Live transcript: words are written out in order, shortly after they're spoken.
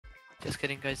Just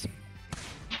kidding, guys.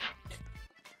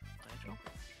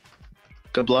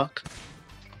 Good luck.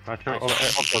 Nitro.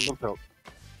 Nice.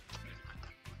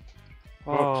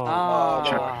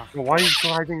 Oh. Why are you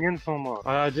hiding in so much?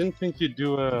 I didn't think you'd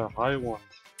do a high one.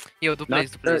 Yo, do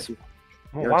plays, do plays.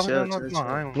 Why was it not a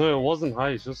high one? No, it wasn't high.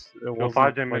 It's just it wasn't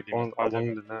 5J like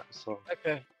along the net. So.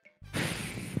 Okay.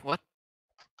 What?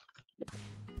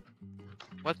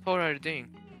 What power are you doing?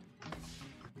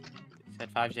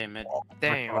 Said 5J mid.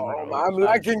 Damn. Oh, I'm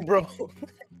lagging, bro.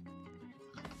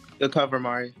 Good cover,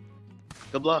 Mari.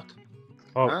 Good luck.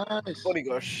 Oh. Nice. Holy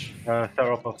gosh.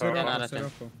 Serapho.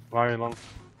 Serapho. Very long.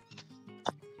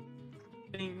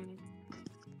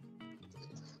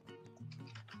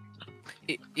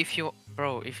 If you,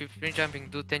 bro, if you're free jumping,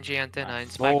 do 10J antenna and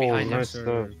spike behind nice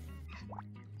them.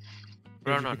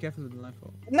 Run on. Be careful with the life.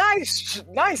 Nice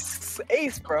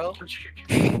ace, bro.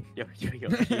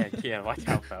 Yeah, watch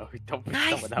out, bro. Don't push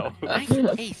someone out. Nice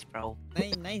ace, bro.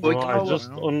 Nice. Bro,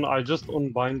 I just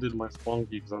unbinded my spawn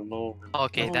geeks. I know.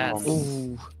 Okay, that's.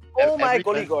 Oh my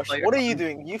golly gosh. What are you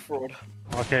doing? You fraud.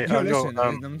 Okay, Yo, listen,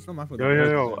 it's not my fault.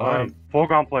 yo.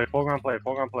 Foreground play.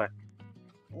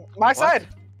 My side.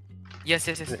 Yes.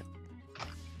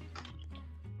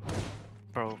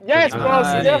 Bro. Yes,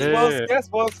 boss. Yes,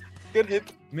 boss. Good hit.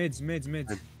 Mids. Hey,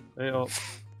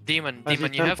 Demon, I see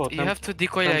you have tempo. you have to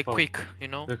decoy like Tempo. quick, you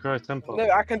know? Decoy tempo. No,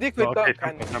 I can decoy Okay,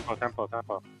 dunk.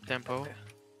 tempo.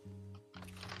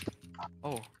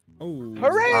 Oh. Oh.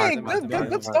 Hooray! Nice.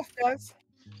 Good stuff, guys.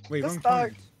 Wait, Good wrong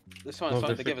start. point. This one's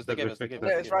fine. They give us. Yeah,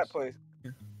 it's right, boys.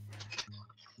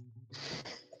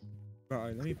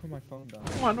 Right, let me put my phone down.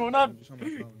 Come on, run up. I'm just on my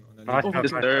phone. Nice, Good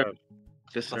serve.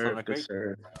 Good serve. Good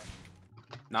serve.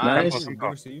 Nice. Go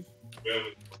receive.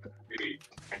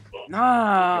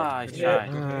 Nice shot.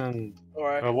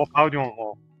 Alright. What power do you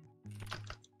want?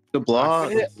 Good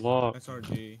block. Block.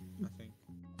 SRG, I think.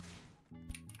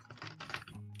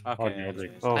 Okay.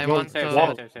 Oh, I no, want Save.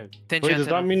 10J Wait, does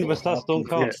that antenna. mean the stats don't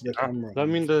count? Does that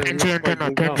mean the 10J antenna,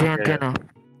 10J antenna.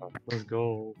 Let's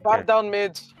go. 5 down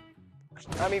mid.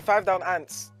 I mean 5 down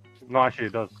ants. No, actually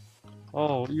it does.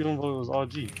 Oh, even though it was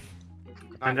RG.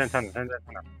 10.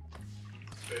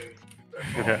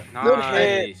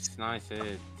 Okay. Nice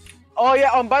hit. Oh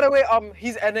yeah, by the way,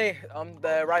 he's NA.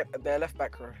 The left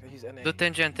back row. He's NA. Do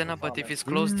 10J antenna, but if it's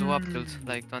close to up tilt,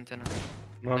 like to antenna.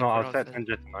 No, I'll set 10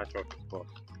 to Nitro.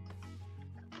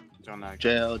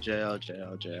 Jail.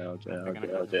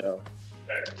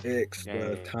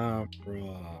 Extra time,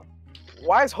 bro.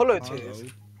 Why is Hollow tears?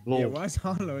 Yeah, why is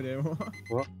Hollow there?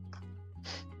 What?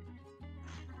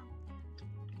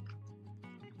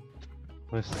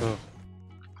 Nice stuff.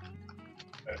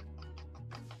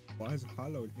 Why is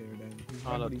Hollow here then?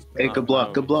 Hollow. Hey, good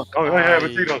block. Oh, yeah,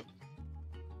 but you go.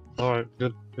 Alright,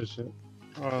 good shit.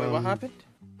 Wait, what happened?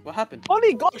 What happened?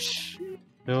 Holy gosh!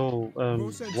 Yo,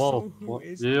 said Wall. so, who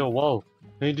is Yeah, Wall.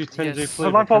 Can you do 10J Yes. play?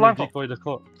 Line Can you for. decoy the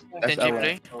cut? 10J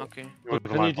play? Okay.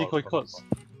 Can you decoy cuts?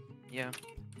 Yeah.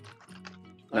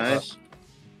 Nice.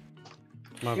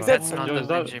 My He bad. said That's not Yo, a is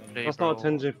that- 10J play, That's bro. not a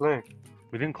 10J play.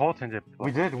 We didn't call 10J.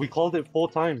 We did. We called it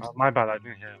 4 times. My bad. I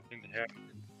didn't hear.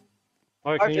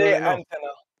 Alright, can you Okay, let me know?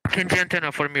 antenna. 10J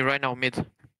antenna for me right now, mid.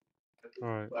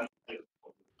 Alright.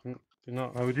 You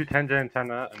know, we'll do 10J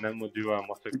antenna and then we'll do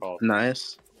what's it called?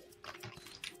 Nice.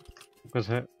 Because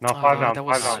now 5 down, That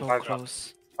was 5 down, so 5 down.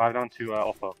 close. 5 down to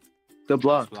offer. Good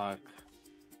block.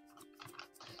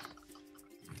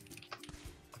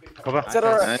 Go back. Is that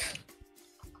alright? Nice.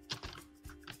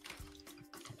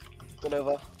 Good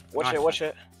over. Watch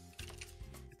it.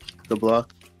 Good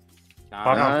block.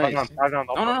 5 down, Nice. 5 down.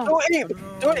 No.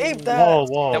 Don't ape that.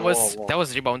 Whoa. That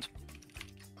was rebound.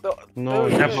 No,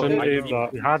 you shouldn't aim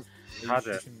that. You had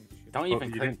it. Don't You even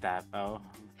click didn't. that, bro.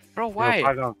 Bro, No, why?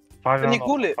 5 down. 5 Can down. you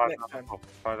cool it 5 next down. time?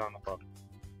 5 down. Offer.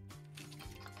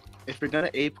 If you're gonna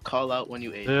ape, call out when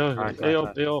you ape. Yeah.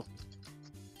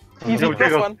 Easy, Yo,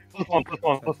 plus one.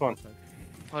 Plus one.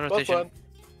 What Plus rotation? one.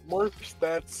 More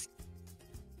stats.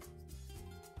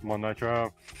 Come on,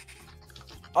 Nitro.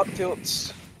 Up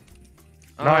tilts.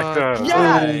 Nice.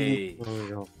 Yeah! Hey. There we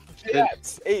go.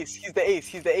 Yes, ace. He's the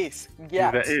ace.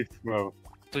 Yeah. He's the ace, bro.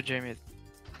 2J mid.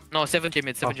 No, 7J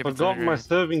mid, I 7J mid. forgot 7J my mid.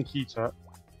 serving key, chat.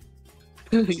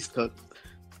 He's cooked.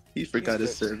 He forgot He's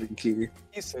his serving key.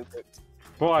 He's so good.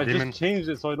 Bro, I Demon. just changed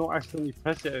it so I don't accidentally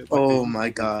press it. Oh my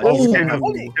god. Oh, Oh, okay, no.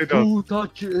 holy. Okay, no.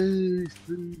 touch ace.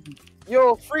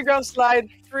 Yo, free ground slide,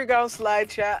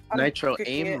 chat. I'm Nitro,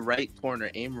 cooking aim it. right corner.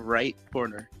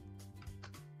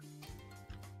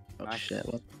 Oh Nice. shit.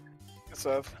 What? Good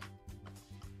serve.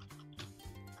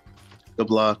 The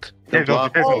block. Here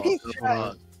goes, here Oh, goes. he's The trying.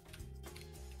 block.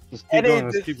 Let's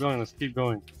And keep going. Let's keep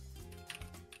going.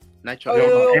 Nitro. Oh,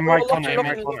 yo, in my looking, corner, in my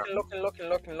looking, corner.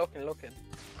 looking.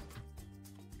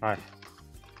 Nice.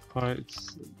 Alright,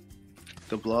 it's...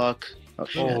 The block. Oh,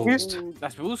 shit. Oh. Boost. Ooh,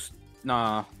 that's boost?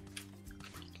 Nah.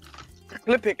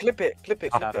 Clip it.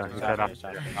 After,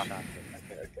 Shot.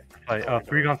 like,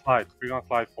 3 gun slide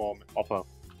for upper.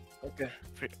 Okay.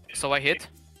 So I hit?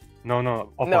 No,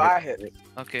 upper. No, I hit.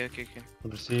 Okay.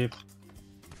 Receive.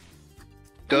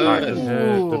 Good.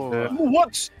 Good.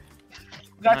 What?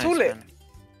 Did I Nice, tool it? man.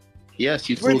 Yes,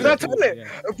 you Wait, tooled did I it. tool it?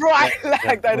 Yeah. Bro, I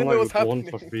lagged. I didn't know what's 1 happening.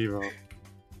 for 3, bro.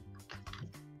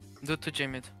 Do 2 J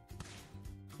mid.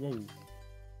 Whoa.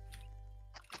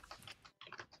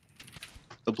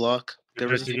 The block. Good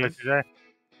receive.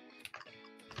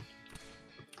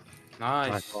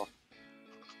 Nice.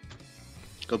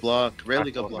 Good block.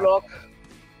 Really good block. Block.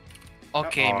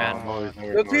 Okay, man.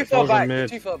 You're too far back. You're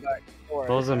too far back. Alright.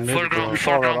 Those are mid.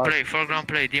 Foreground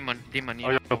play, demon. Oh,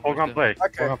 yeah, foreground play.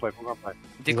 Okay. Foreground play.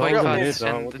 Decoy Those are fast mid,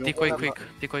 and what do you decoy want? quick.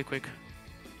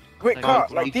 Quick Like,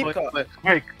 cut, like deep cut. Quick.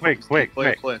 Quick.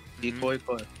 Decoy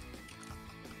quick.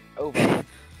 Over.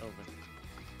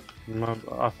 No,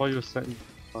 I thought you were setting.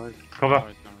 Cover.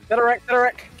 Direct.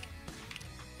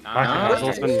 Nice.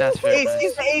 Nice. That's very Ace, nice.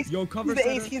 he's the ace. Yo, cover He's the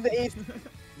ace. He's the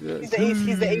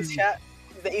ace chat.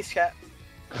 He's the ace chat.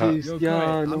 Yo, yeah,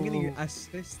 I'm getting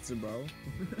assists, bro.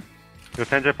 Yo,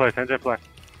 10J play.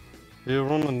 You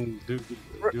run and do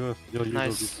your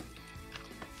Nice.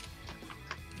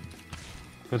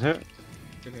 Good hit.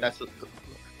 That's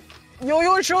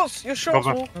Your shots.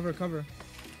 Cover. Cover.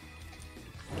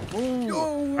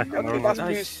 Yo, Nice. that's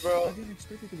Nice. boost, I bro. didn't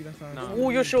expect it to be that fast. No. Oh,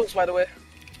 your shots, by the way.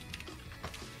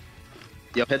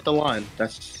 Yo, hit the line.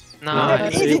 That's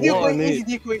Nice. Easy What an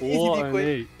decoy. What an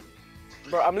 8.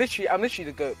 Bro, I'm literally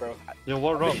the goat, bro. Yo,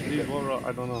 what rock, please? What rock?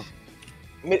 I don't know.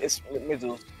 It's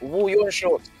middle. Oh, you're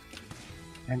short.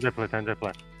 10J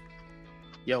play.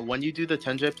 yo. When you do the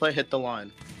 10J play, hit the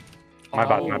line. My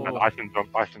bad. Oh. I shouldn't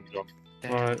jump.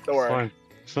 Damn. Alright, Don't worry.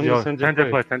 fine. Yo,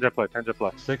 10J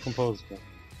play. Stay composed, bro.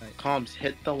 Comms,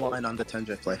 hit the line on the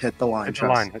 10J play. Hit the line. Hit the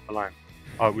trust. line.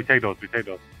 Oh, we take those.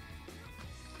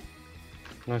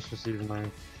 Nice receive,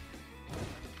 man.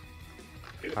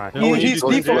 Alright. He's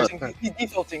going defaulting. He's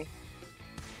defaulting.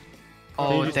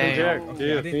 Oh, damn.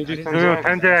 Yeah, I didn't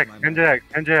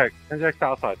 10J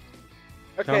outside.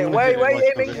 Okay, I'm where gonna you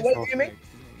hit it aiming? like Where you aiming?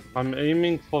 I'm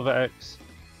aiming for the X.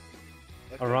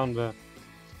 Around there.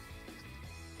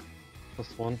 Plus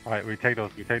 1. Alright, we take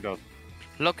those.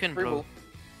 Lock in, bro. Dribble.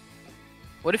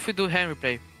 What if we do Henry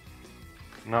play?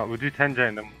 No, we do 10J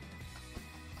and then.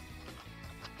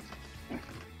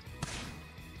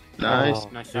 Nice. Oh,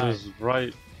 Nice he shot. was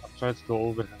right. I tried to go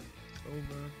over him.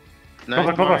 Over.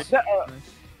 Nice. Cover.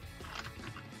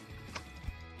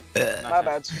 Nice. My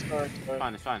bad. Sorry.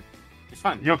 It's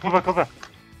fine. Yo, cover. Okay,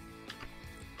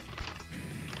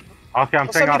 I'm I'll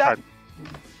staying send you that. outside.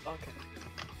 Okay.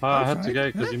 I had to Outside? get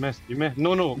it because you missed.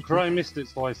 No, Cry missed it,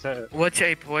 so I set it. What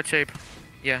shape?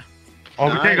 Yeah. Oh,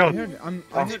 we take I those. heard, I'm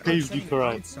Steve, setting be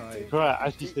correct. outside. Cry,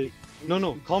 actually stay. No,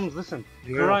 comms, listen.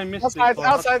 Cry missed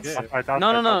Outside, it. so I had to outside. get it.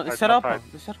 No, set up.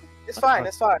 Set up. It's fine. No,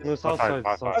 it's outside. It's I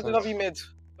have to outside. love you mid.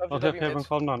 Okay, everyone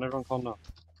calm down.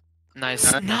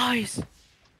 Nice. Nice.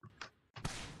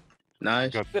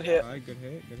 Nice. Good. Good hit. Alright, good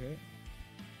hit.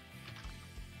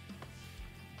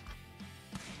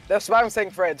 That's why I'm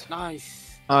saying Fred.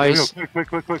 Nice. Nice.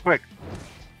 Quick.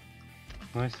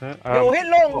 Nice hit. Yo, hit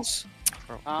longs.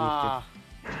 Ah.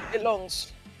 Hit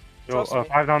longs. Yo, trust me.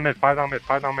 5 down mid.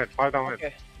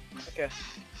 Okay.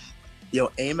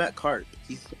 Yo, aim at cart.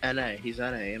 He's NA.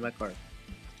 Aim at cart.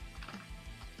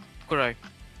 Correct.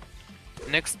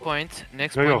 Next point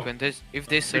Yo. when if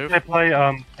they If serve. they play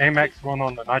AMX one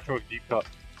on the Nitro deep cut.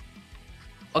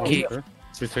 Okay.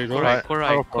 We take those.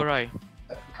 Korai.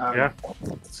 Yeah.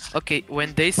 Okay,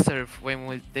 when they serve,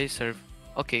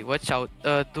 okay, watch out.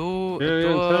 Do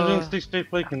Intelligence 6 straight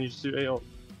play, can you just do 8 up?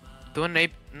 do an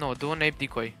ape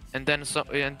decoy, and then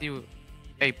and you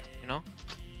ape, you know?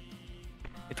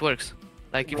 It works.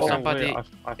 Like if somebody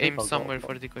I think aims I'll go somewhere up.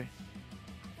 for decoy.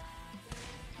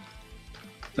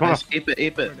 Nice. Ape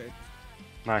it.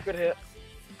 Nice. Good hit.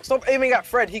 Stop aiming at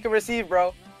Fred. He can receive,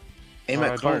 bro. Aim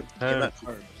at cart. Aim at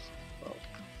cart.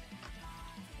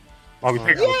 Oh, we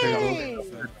take Yay!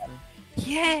 those.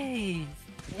 Yay!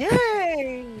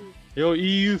 Yay! Yo,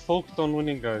 EU focused on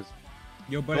winning, guys.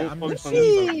 Yo, but Don't I'm focus just on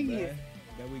saying, this. there.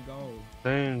 There we go.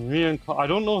 Then I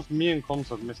don't know if me and Coms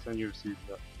have missed any received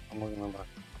yet. I'm not gonna lie.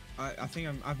 I think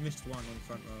I've missed one on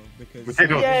front row because. We take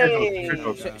those. Yay!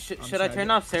 Yeah, Should I'm I sad. turn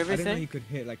off I didn't know servicing? you could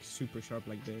hit like super sharp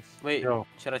like this. Wait, Yo.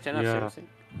 should I turn off Yeah. servicing?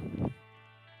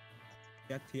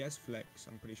 Yeah, TS flex.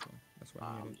 I'm pretty sure. That's why I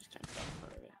I'm made it. just turning it off.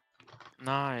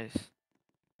 Nice.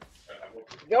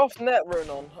 Get off net,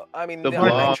 Ronan. I mean, The the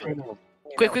block. entry.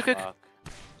 Quick, quick, quick. Fuck.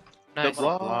 Nice. The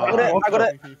block. I got it. I got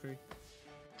it. Free, free.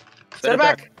 Set it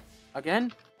back.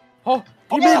 Again? Oh,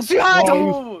 Oh, yes, you had it.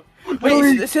 oh.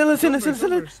 Wait, still it. Safe.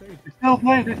 Still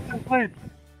played, it's still played.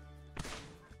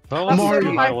 That That's was so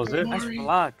Mario, high. was it? That's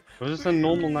black. Was this a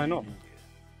normal 9-up?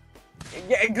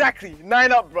 Yeah, exactly.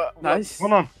 9 up, bro. Nice.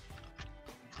 Come on.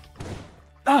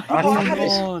 Ah, Oh, I Come had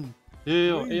it. on.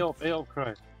 Yeah, A up,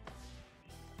 cry.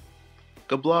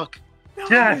 Good block.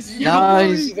 Yes!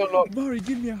 Nice. You don't know. Mari,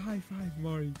 give me a high five,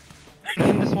 Mari.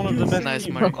 This is one of the best Nice,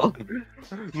 teams. Mario.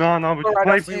 No, we just Alright,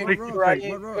 play, that's play, you. play, Right, play.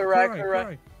 you.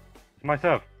 Correct.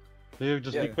 Myself. Yeah,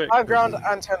 just be Yeah. quick. High ground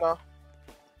antenna.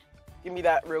 Give me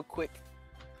that real quick.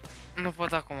 Nu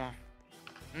pot acum.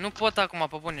 Nu pot acum,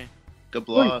 pe bune. Good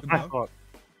block. Nice block.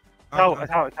 Out.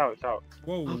 It's out.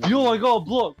 Whoa. Yo, I got a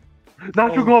block.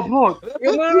 Now you got a block.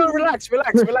 No, relax.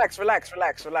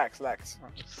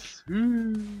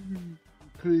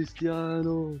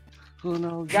 Cristiano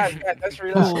Ronaldo. Guys, let's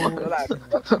relax.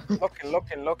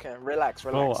 Looking. Relax.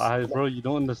 Bro, you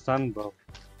don't understand, bro.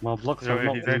 My blocks are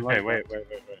not really like wait.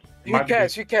 Who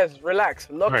cares? Relax.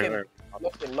 Looking. Wait,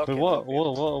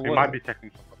 what? He might be checking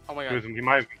something. Oh my god. He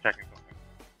might be checking something.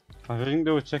 I think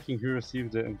they were checking who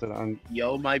received it and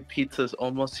Yo, my pizza's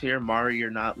almost here. Mari, you're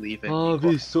not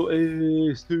leaving. so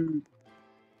ace, dude.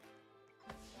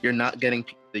 You're not getting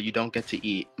pizza. You don't get to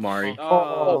eat, Mari.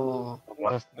 Oh.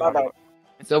 My bad.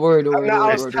 Don't worry.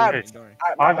 I was tabbed. My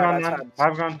 5 bad, I grand, tabbed.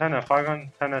 5 grand 10 to Uh,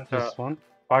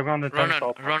 5 grand and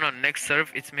 10 Ronan, next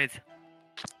serve, it's mid.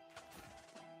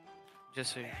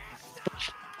 Just so you.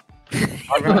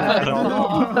 5 grand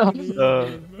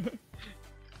 10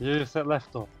 Yeah, set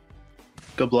left off.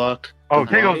 Good block. Oh,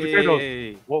 Good block.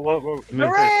 Hey. What?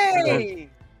 Hooray!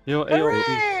 Yo,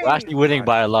 Hooray! We're actually winning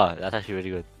by a lot. That's actually really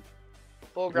good.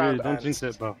 Full Yeah, ground. don't ants. jinx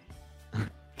it, bro.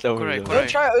 Don't Correct, Don't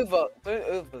try over. Don't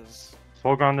overs.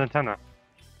 4 grand and 10.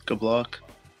 Good block.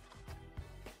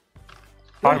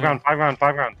 5 grand.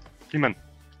 Demon.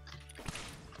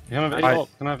 Can I have 8 up?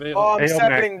 Can I have 8 Oh, up? I'm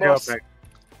settling, boss.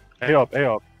 A up.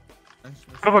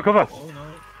 Cover. Oh no.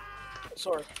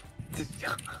 Sorry.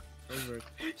 Over.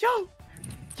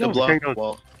 Good block. take those.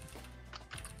 Well,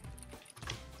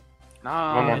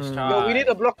 Nice try. Yo, we need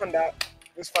a block on that.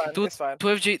 It's fine. Dude, It's fine.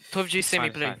 12G semi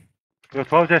Fine, play. fine. Yo,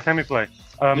 12J semi-play.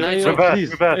 Nitro,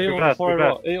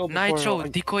 Reverse. Nitro,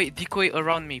 decoy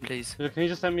around me, please. Yeah, can you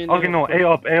just send me an Okay, no, A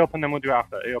up, and then we'll do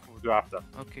after.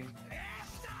 Okay.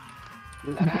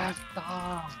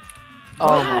 Oh,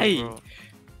 Bro.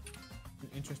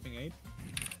 Interesting aid.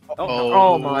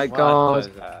 Oh my What god. was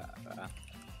that?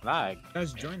 Lag.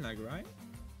 That's join lag, right?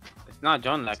 It's not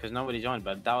John lag because nobody joined,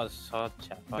 but that was such a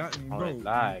That, fucking bro. horrid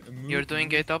lag. You're doing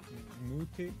gate up?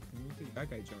 Mutic, that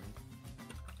guy joined.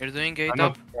 You're doing gate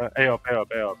up? A up.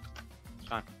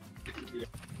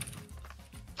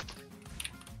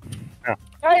 Yeah,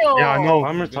 I know.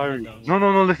 I'm retiring.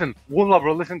 No, listen. Wallah,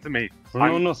 bro, listen to me.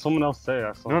 No, someone else say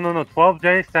that. No,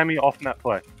 12J semi off net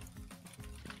play.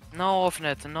 No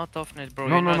offnet, not offnet, bro.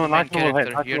 No, You're no, not no, the main natural hit,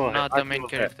 character. You're natural not hit, the main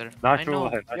natural hit. character. I Natural know.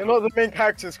 hit. You're not the main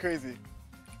character. It's crazy.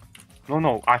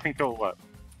 No, I think it'll work.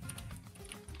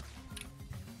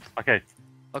 Okay.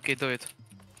 Okay, do it.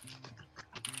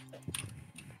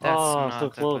 That's Oh, not so a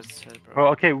close. good set, bro. Bro,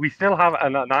 okay, we still have a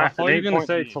nice. I thought you were gonna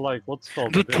say to like what's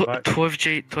called. Do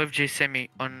 12J semi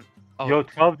on. Oh, Yo,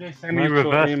 12J semi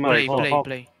reverse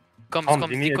play. Come,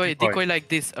 you need a decoy like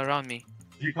this around me.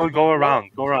 Decoy, go around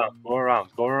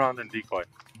and decoy.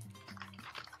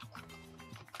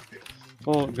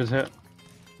 Oh, good hit.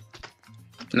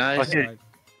 nice. Okay.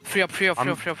 Free up.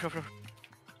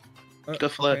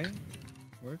 Good flick. Okay.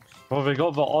 Works. Bro, they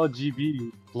got the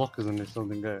RGB blockers and there's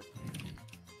something there.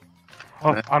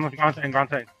 Oh, I'm a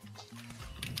Grante.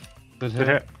 Good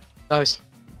hit. Nice.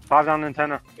 5 down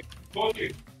antenna.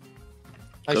 Nice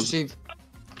receive.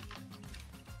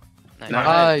 Nice.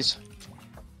 Nice.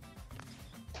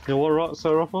 Yo, what rock,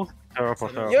 Sir Ruffle?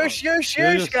 Yosh, guys.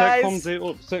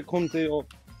 Set comms 8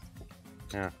 up.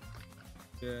 Yeah,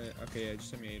 okay, yeah, just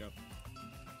send me 8 up.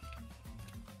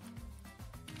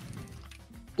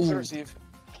 To Ooh. receive.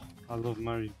 I love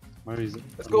Mary's.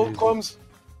 Let's go, comms.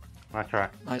 Nice try.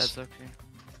 Nice. That's okay.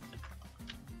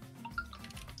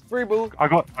 Free bull. I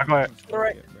got it.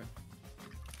 Alright.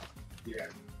 Yeah, bro.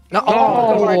 No,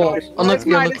 Oh, unlucky.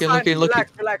 Relax.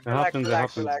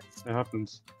 It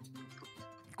happens.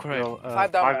 Correct. Yo,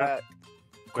 5 down.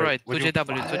 Correct. would you-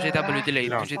 2JW delay.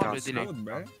 Yeah. 2JW delay. Good,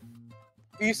 bro.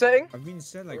 Are you saying? I've been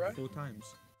said like Alright. 4 times.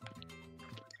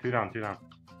 2 down.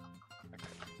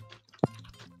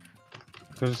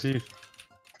 Good to see you.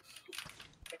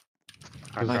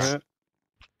 Nice.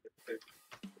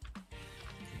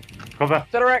 Cover.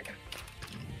 Derek.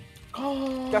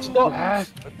 Guess what?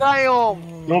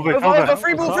 Damn. No, but Revive, cover.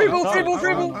 free ball, free ball, free ball,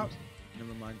 free ball.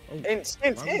 Never mind. Oh, Ints.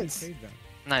 why would you say that?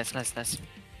 Nice, nice, nice.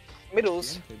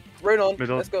 Middles. Preempted. Ronan,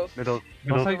 Middle. let's go. Middle.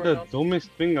 That's like the Middle.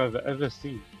 dumbest thing I've ever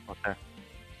seen. Okay.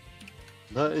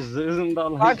 Isn't that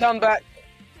Five like... down back.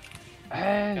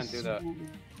 Can't do that.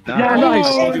 Yeah,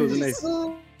 nice. nice. It was nice.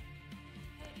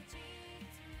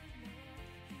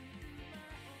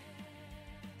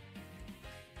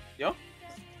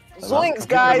 Zoinks, Everyone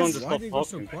guys. just Why stopped they go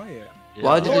so talking. quiet?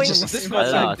 Why did it Zoinks. just... This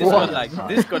got like, this What? got like,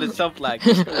 this got itself like,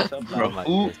 this got itself Bro, like.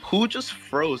 who just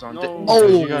froze on No. Oh.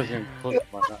 You guys didn't talk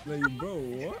about that. Like, bro,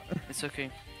 what? It's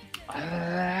okay.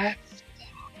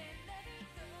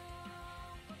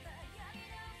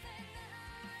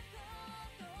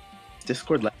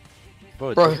 Discord?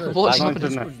 Bro, Discord what's lagging. happening?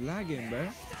 Discord's lagging, bro.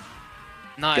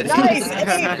 Nice. Nice. Nice, nice,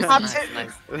 nice,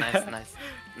 nice, nice.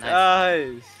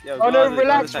 Nice. Yo, Oh, go no, on the-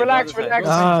 relax, go on the relax, side, go on the relax.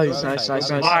 side. Nice, nice, nice,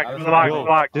 nice. Relax, Yo,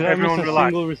 relax. Did I miss Everyone a relax.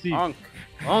 single receipt? Onk.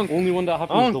 Onk. Only one that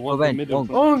happens is the one in the middle.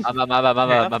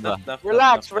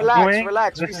 Relax, relax, Going-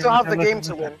 relax. We listen, still have the listen, game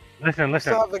to win. Listen, We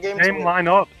listen. still have the game to Same win.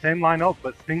 line up,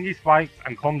 but Stingy spikes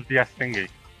and comes DS Stingy.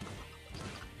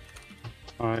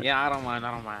 Alright. Yeah, I don't mind.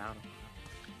 I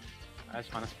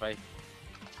just want to spray.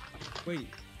 Wait,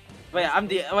 Wait, I'm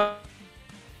the.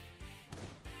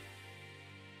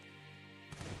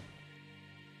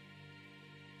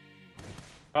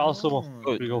 Also,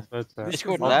 we go first.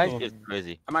 Discord lag is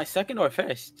crazy. Am I second or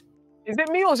first? Is it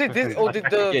me or is it this? Or did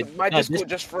Yeah, my no, Discord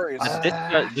just froze?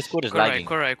 Discord is Kurai, lagging.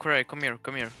 Kurai, come here.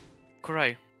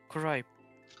 Kurai. I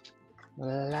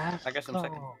guess I'm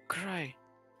second. Kurai.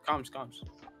 Comes.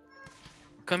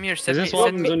 Come here, Is set me. this what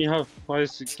happens when you have 5,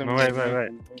 6, 7, Wait.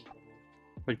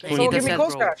 Like Hey, So 20 need give a me set,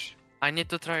 cold bro. scratch. I need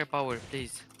to try a power,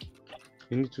 please.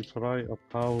 You need to try a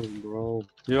power, bro.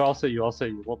 Yeah, I'll say you.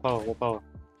 What power?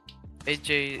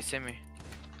 AJ semi.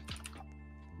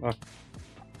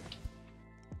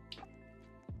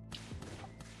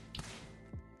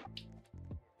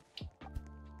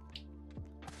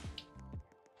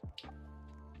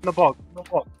 In the box.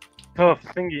 Tough,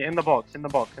 Stingy, in the box.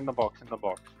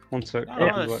 1 sec. No,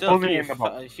 Yeah, no, it's but still only in the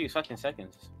box. a few fucking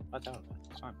seconds. Watch out.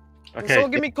 It's fine. Okay. So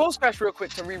give me cold scratch real quick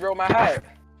to reroll my height.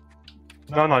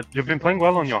 No, you've been playing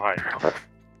well on your height.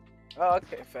 Oh,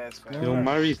 okay, fair. Yo,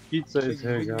 Mary's pizza is big,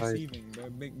 here, big guys. receiving, bro.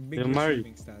 Big Yo, Mary.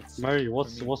 receiving stats. Mary, for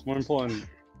what's me. more important?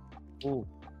 Oh,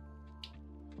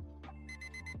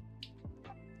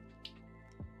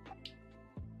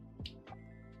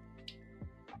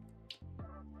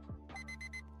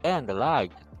 And the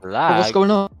lag. What's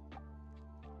going on?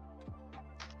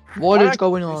 What is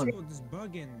going on? Discord is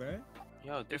bugging, bro.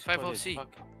 Yo, There's Discord 5 is OC.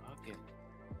 fucking bugging.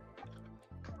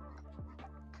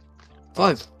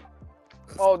 5.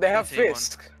 Oh, they have Say one.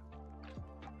 Fisk.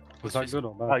 is that good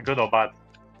or bad? Like, good or bad?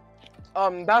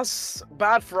 That's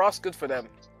bad for us, good for them.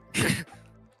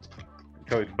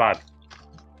 So it's bad.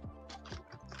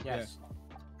 Yes.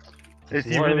 Is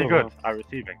he Whatever, really good at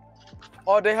receiving?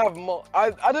 Oh, they have more.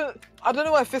 I don't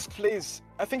know where Fisk plays.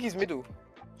 I think he's middle.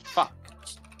 Fuck.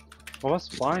 Well,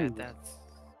 that's Yeah, fine. that's...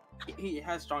 He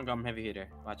has strong arm heavy hitter.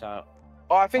 Watch out.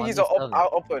 Oh, I think he's an Understand.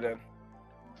 upper then.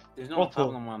 There's no Oppo.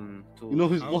 problem on two. You know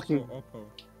who's Auto, blocking? Oppo.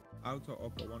 Auto,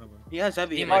 Oppo, one of them. He has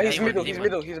heavy Demon, Oh, hitter. he's Demon, middle.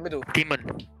 Demon. He's middle.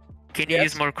 Demon, can you Yes?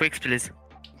 use more quicks, please?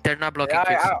 They're not blocking Yeah,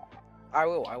 quicks. I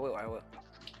will.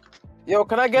 Yo,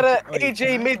 can I get a Wait, AJ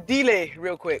can I- mid delay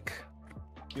real quick?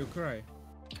 Yo, cry.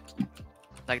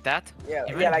 Like that? Yeah,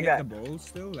 Can yeah, I like hit that. the ball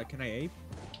still? Like, can I ape?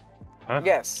 Huh?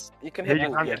 Yes, you can Yeah, hit you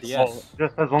ball. can Yes. hit Yes. ball,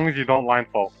 just as long as you don't line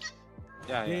fall.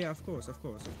 Yeah, Yeah, yeah. of course.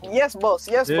 Yes, boss.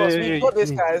 Yes, boss. We got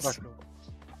this, guys.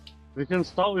 We can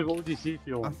start with ODC if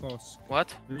you I want. thought.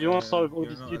 What? You want to start with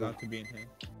You're not ODC? then? allowed to be in here.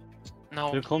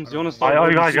 No. Here comes. You want to start Oh,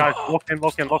 with guys, ODC? looking.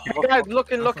 Guys,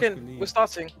 looking. believe. We're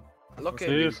starting. I Looking.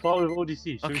 So you start with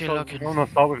ODC. Should we Okay, start looking. No,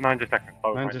 start with 90 seconds.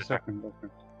 Start with 90 90 seconds. seconds.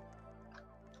 Okay.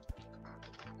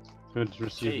 Good,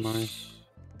 receive mine. Sheesh.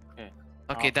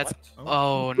 Okay, that's... what?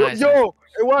 Oh, nice. Yo,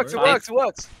 it works.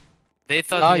 Nice. They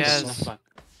thought he Nice. has...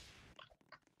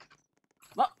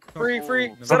 Fuck. Free.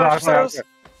 Never Set mind. up yourselves.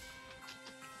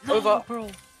 No, Over. bro.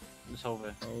 It's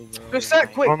over. Just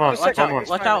set quick. Come on, Just Watch set out, quick.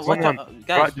 watch out, watch Come out.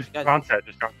 Guys, Just guys. can't set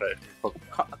it.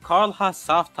 Carl has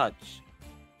soft touch.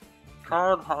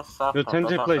 Carl has soft Yo, touch.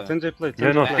 10J play. 10J play.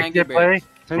 Yeah, no, 10J play. Angry stick play.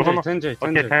 10J. Run. 10J. Okay,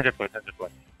 10J. Tangent play.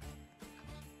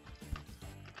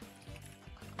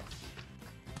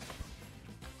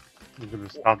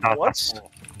 What?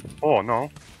 Oh, no.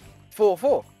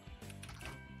 4.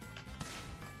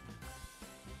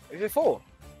 Is it 4?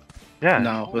 Yeah.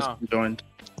 No, was No. joined.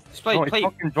 Just play, No, it's play.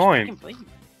 fucking joined. Play.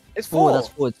 It's Oh, 4. that's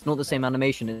 4. It's not the same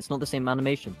animation. It's not the same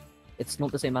animation. It's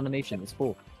not the same animation. It's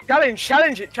 4.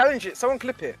 Challenge it. Someone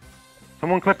clip it.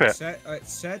 Someone clip it.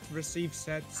 Set, receive,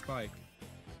 set, spike.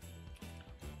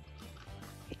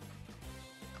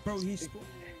 Bro, he's.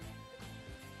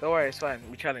 Don't worry, it's fine.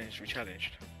 We challenged.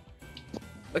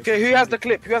 Okay, who has the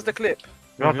clip? You have the clip.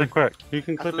 You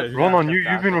can clip it. Ronan,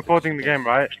 you've been recording the game,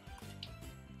 right?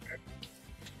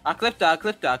 I clipped that.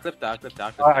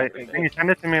 Alright, can you send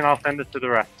it to me and I'll send it to the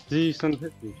rest? Do you send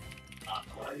it to me?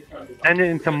 Send it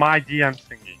into my DM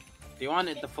thingy. Do you want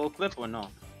it the full clip or no?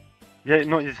 Yeah,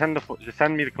 no, just send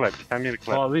me the clip.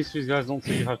 Well, at least these guys don't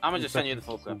see how. I'm gonna just send you the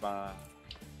full clip.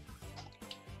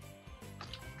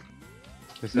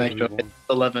 Nitro, hit this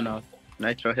 11 up.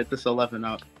 Nitro, hit this 11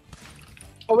 up.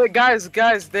 Oh wait, guys,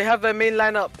 they have their main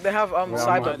lineup. They have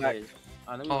Cyber back.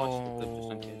 Let me watch the clip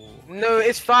just in case. No,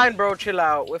 it's fine, bro. Chill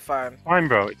out. We're fine. Fine,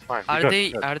 bro. It's fine. Are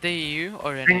Good. they EU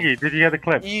or NA? Thingy, did you get the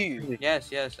clip? You.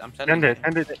 Yes, I'm sending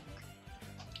Send it.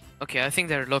 Okay, I think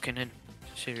they're locking in.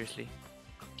 Seriously.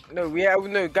 No,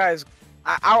 no, guys.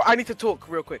 I need to talk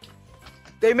real quick.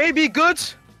 They may be good,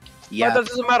 Yeah. but that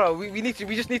doesn't matter. We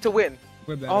just need to win.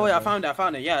 Oh wait, I found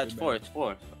it. Yeah, it's 4.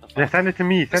 Yeah, send it to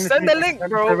me. Send the link,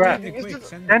 bro.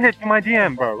 Send it to my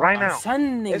DM, bro. Right now.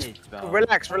 Sending it, bro.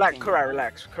 Relax. Kurai,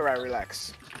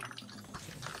 relax.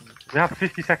 We have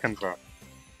 50 seconds, bro.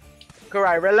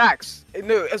 Kurai, relax.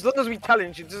 No, as long as we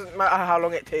challenge, it doesn't matter how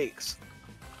long it takes.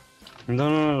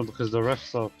 No, because the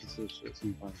refs are pieces of shit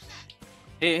sometimes.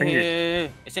 Hey.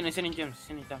 It's in gems.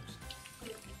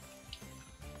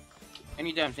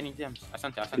 Any gems. I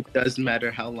sent it. It doesn't matter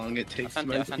how long it takes. I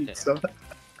sent it. So,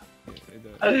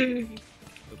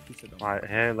 Alright,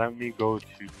 here, let me go to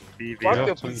You Fuck BVL. your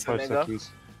have pizza, 25 nigga.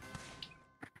 seconds.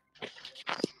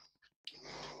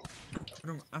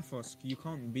 No, Afosk, you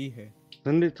can't be here.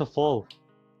 Send it to Fall.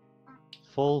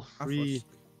 Fall free.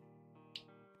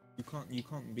 Afosk. You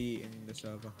can't be in the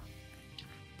server.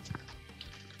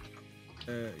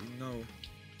 No.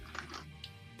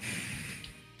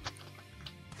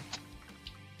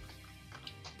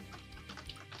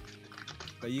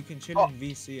 But you can chill in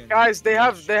VC and Guys, they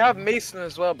have Mason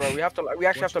as well, bro. We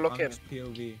actually have to look in.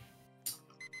 POV.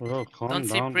 Bro, calm Don't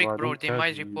say down, prick, I bro. don't They care might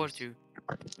if you report use- you.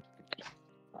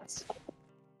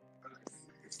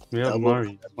 We have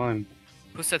Murray, it's fine.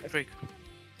 Who said prick?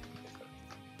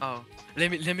 Oh,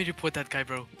 let me report that guy,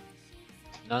 bro.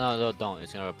 No, don't.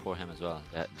 It's gonna report him as well.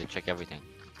 They check everything.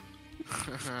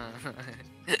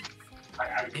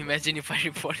 Imagine if I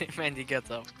report him and he gets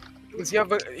up.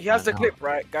 He has the clip,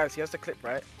 right? Guys, he has the clip,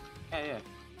 right? Yeah.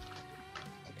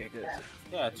 Okay, good.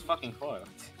 Yeah, it's fucking 4.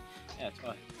 Yeah, it's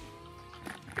fine.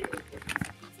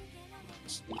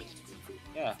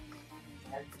 Yeah.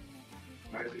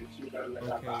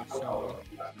 Okay, so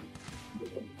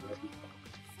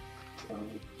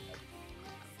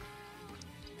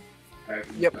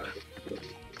Yep.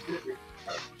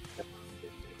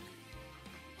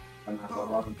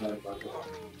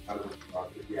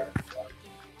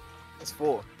 It's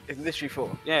 4. It's literally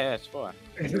 4. Yeah, it's 4.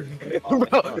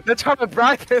 Bro, they're trying to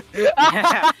bribe him. Set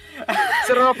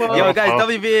it up, Yo, guys,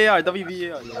 WVAR.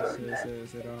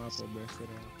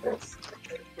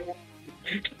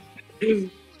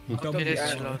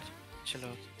 Okay,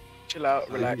 Chill out,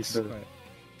 relax.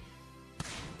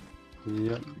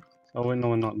 Yeah. Oh wait,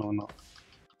 no, not.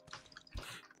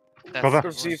 Cover. Good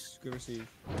receive. good receive.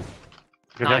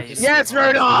 Nice. Yes,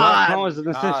 very Does that count nice. as an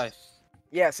assist? Nice.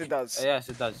 Yes, it does. Yes,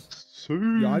 it does.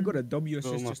 Yeah, I got a W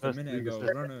Bro, assist my just a first minute league ago.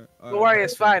 assist. Runner. Don't worry,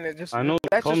 it's fine. It just. I know it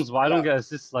Let's comes, just- but I don't get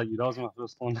assists like you. That was my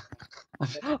first one.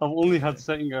 I've only had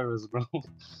setting errors, bro.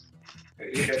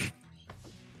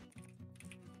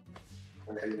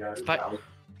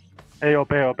 Pay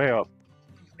up.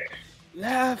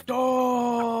 Left.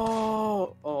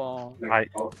 Oh. Right.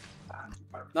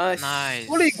 Nice. Nice.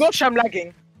 Holy gosh, I'm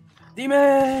lagging.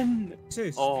 Demon.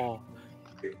 Assist. Oh.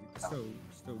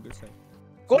 Still good save.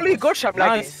 Holy gosh, I'm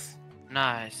lagging. Nice.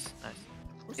 Nice.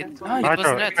 What's It, that? Nice. it was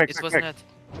Nitro, net. quick, It was quick. net.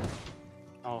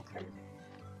 Oh.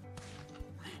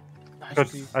 Good.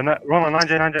 And Ronan,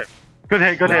 9J. Good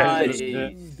hit. Nice.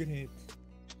 Good hit.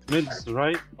 Mids,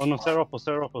 right? Oh no, Serapo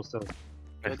still.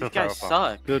 Yo, these guys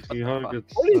suck. Good, you have good.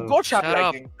 Holy gosh, I'm Shut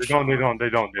up. lagging. They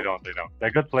don't. They're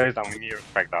good players and we need to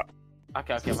respect that.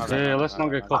 Okay. My bad, Yeah, my let's bad, not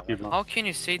my get bad, cocky, my bro. How can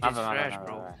you say bad. this My bad, trash, my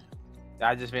bro? bad.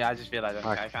 I just feel like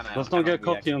I kind of. Let's not get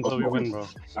cocky until we win, bro.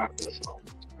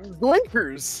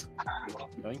 Blinkers.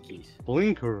 Donkeys.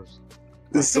 Blinkers.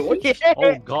 Yeah.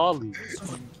 Oh golly.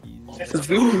 Oh,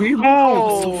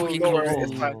 fucking no worries, close.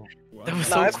 it's fine. Wow. That was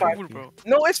Nah, so it's fine. cool, bro.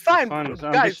 No, it's fine. Fine, it's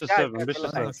Guys, ambitious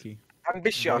relax. seven. Lucky.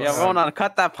 Ambitious. Yeah, Ronan,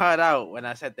 cut that part out when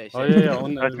I said that shit. Oh yeah.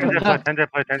 On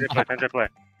 10J play.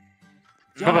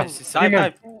 Nice.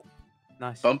 Dive.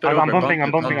 Nice. Bump it I'm over, bumping,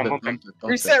 bump I'm it, bumping. bump it, bump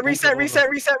Reset, it. reset, reset,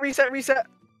 reset, reset, reset.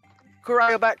 Kurai,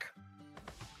 you're back.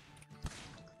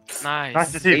 Nice.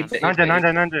 Nice to see you. Eight,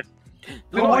 Nanja.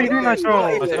 Dude, what are you doing, Nitro?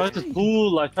 I tried to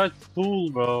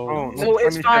spool, bro. Oh, No,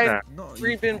 it's fine. No,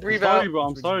 Breathe in, I'm breathe out. sorry, bro.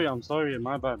 I'm sorry.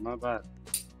 My bad.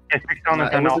 Yeah, 6 down and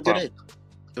It 10 was a good alpha. ape.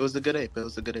 It was a good ape. It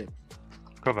was a good ape.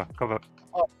 Cover.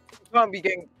 You can't be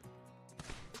getting.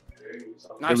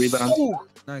 The rebound. Ooh,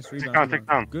 Nice Take rebound.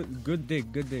 down. Good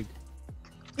dig.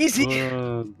 easy.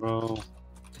 Good, bro.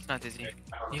 It's not easy.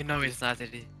 You know it's not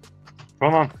easy.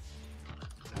 Come on.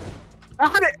 I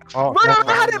had it. Oh, Bro, yeah.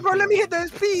 I had it, bro. Let me hit those,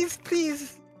 please.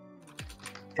 It's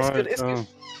Alright, good. It's good.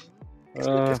 It's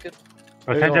good.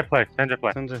 Oh, change your play. Sanjay play.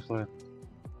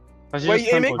 Actually, Where just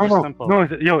you aiming? tempo, just tempo.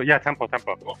 No, yeah, tempo.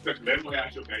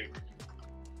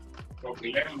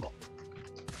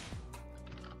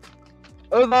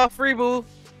 Over, free ball.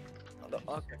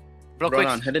 Okay. Block Run quick.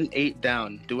 on, hit an 8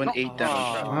 down. Do an 8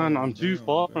 down. Oh. Man, I'm too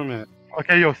far from it.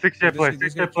 Okay, yo, 6-year play,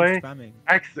 This 6-year guy play. keeps spamming.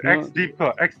 X No. deep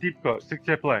cut,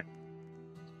 6-year play.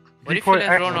 What if you let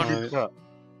X run on? deep cut.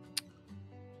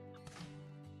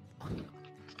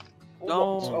 No.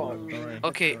 Alright.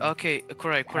 Okay,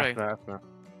 Kurai. That's fair.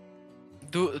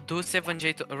 Do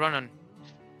 7J to run on.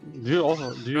 Do you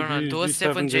also do Run on. Do a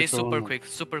 7J super to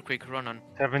super quick. Run on.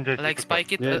 7J. Like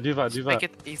spike it. Yeah, do that. Spike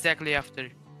it exactly after.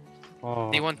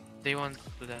 Oh. They want to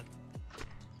do that.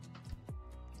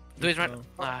 Do it right. Oh.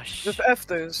 Ah shit. Just F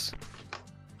those.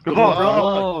 Good luck,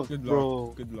 Oh, Good bro.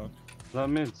 luck. Good luck. That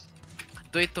means.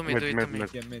 Do it to me. Do it to me.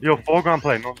 Yeah, mid. Yo, foreground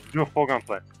play, no? Do a foreground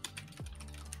play.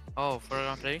 Oh, for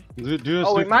a play. Do a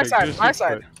Oh, wait, switch my play, side, do a my switch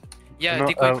side. play. Yeah, No,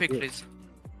 decoy quick, please.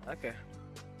 Okay.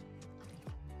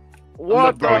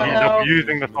 What the Bro, hell? you're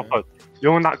using the top up.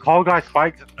 Yo, when that call guy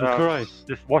spikes, Christ.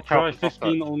 just watch out. Try for top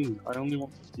 15 only. I only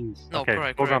want 15s. No, Okay,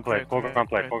 correct. foreground play.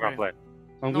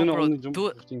 I'm No, gonna bro, only jump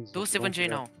do- 15s. Do Don't 7J forget.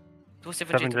 now. Do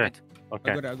 7J to 7J. mid.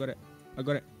 Okay. I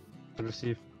got it.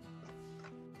 Receive.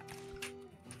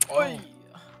 Oi.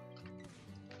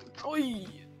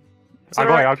 I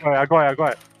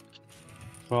got it.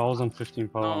 Bro, I was on 15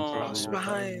 power. No. I'm sorry.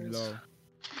 Behind. Low.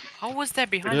 How was that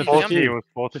behind Yeah, you? 40, Jumping? it was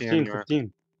 40 15, anyway.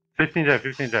 15.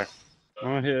 15J. I'm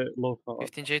gonna hit it low power.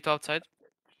 15J to outside.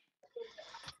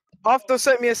 After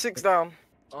set me a 6 down.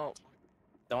 Oh.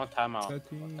 Don't time out.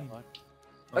 13.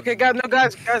 Okay, guys,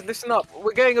 listen up.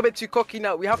 We're getting a bit too cocky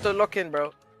now. We have to lock in,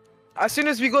 bro. As soon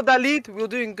as we got that lead, we're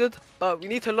doing good. But we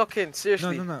need to lock in,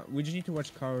 seriously. No. We just need to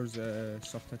watch Carl's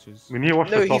soft touches. We need to watch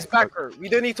No, the he's soft backer. We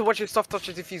don't need to watch his soft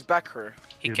touches if he's backer.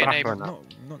 He He's can back aim. right now. No,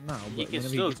 not now. He But can whenever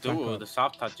still gets back do up. the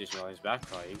soft touches while he's back,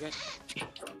 right? You get.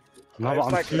 No, It's but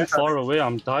I'm like too that. far away.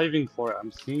 I'm diving for it.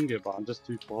 I'm seeing it, but I'm just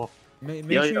too far. Make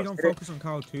Yeah, sure yeah. you don't focus on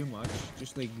Carl too much.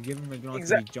 Just like give him a glance if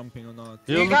Exact- he's jumping or not.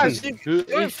 Yeah, You guys, listen, you- dude,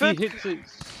 if he fit- hits it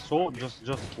short, just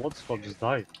what's called, just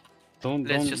die. Don't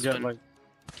Let's get win. like.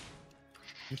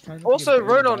 Just try not to Also, get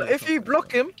burned Ronan, by the if soft you touch.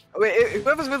 block him, wait,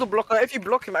 whoever's middle blocker, if you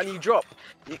block him and you drop,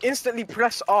 you instantly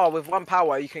press R with 1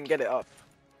 power, you can get it up.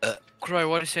 Kurai,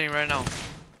 what are you saying right now?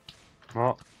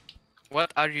 What?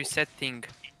 What are you setting?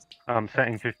 I'm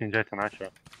setting 15J to Nitro.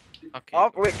 Okay.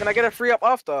 Wait, can I get a free up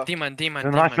after? Demon. No,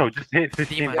 Nitro, just hit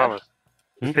 15 Demon. powers.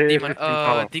 Just hit Demon. 15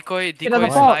 powers. Decoy Get in the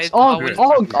slide.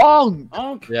 box.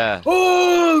 On. Yeah.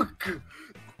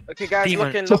 Okay, guys, Demon.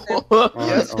 look in.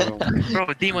 Alright,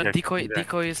 Bro, Demon, Okay,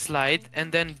 decoy slide, and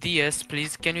then DS,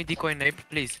 please. Can you decoy nape,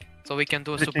 please? So we can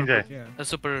do a 15J. Yeah,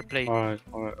 super play. alright.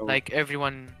 Like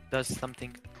everyone does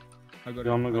something. I got it.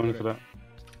 Yeah, I'm not I going got for it.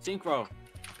 that. Synchro.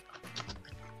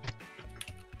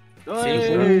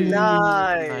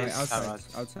 Nice.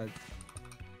 Outside.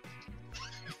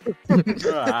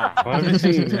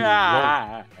 Everything is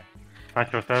low.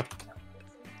 Nitro self.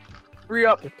 Free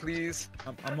up, please.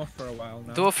 I'm off for a while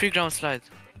now. Do a free ground slide.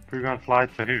 Pre-ground slide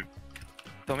to who?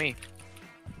 To me.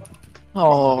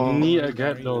 Oh. You need to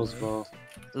get those, bro.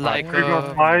 Like,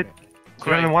 Pre-ground slide.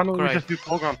 correct, Then why don't we correct. just do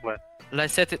foreground play?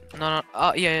 Let's set it. No.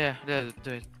 Yeah. Do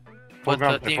it. But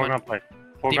Foreground play, demon, foreground play.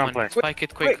 Foreground play. spike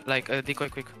it quick. Like decoy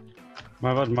quick.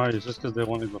 My bad, Mario, it's just because they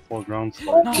wanted the foreground.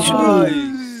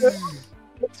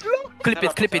 Clip it.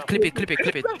 Clip it.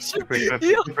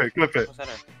 What's that?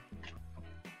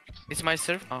 It's my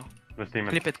serve. Oh, Let's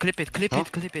demon. clip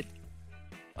it.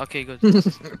 Okay, good.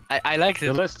 I liked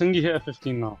Yeah, it. let's Stingy hit a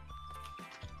 15 now.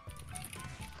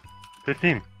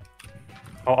 15.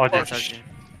 Oh, RJ. Yes, RJ.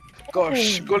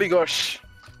 Gosh, golly gosh.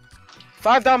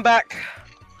 5 down back.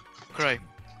 Cry.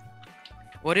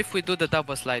 What if we do the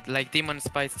double slide, like demon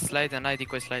spice slide and I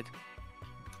decoy slide?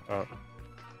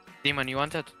 Demon, you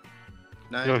want it?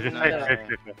 Yo, just Nice.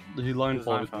 hit. He line He's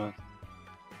forward, line man.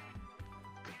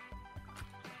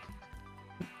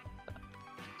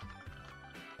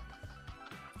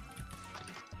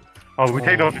 Oh, we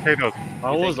take those, we take those. I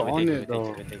was on it we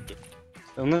though. take it.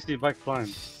 Unless he back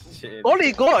climbed. Shit.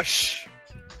 Holy gosh!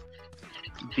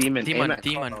 Demon, Demon, aim at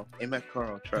demon. Carl. Aim at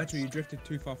Carl, trust. Actually, you drifted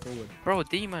too far forward. Bro,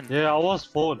 demon. Yeah, I was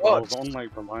forward, but I What? was on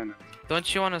like the line.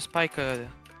 Don't you wanna spike I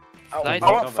Slide.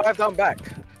 want 5 down back.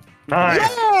 Nice.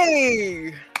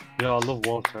 Yay! Yeah, I love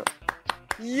wall chat.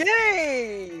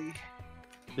 Yay!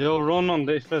 Yo, Ronan,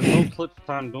 if there's no clutch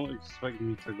time, don't expect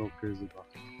me to go crazy, bro.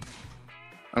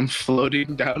 I'm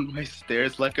floating down my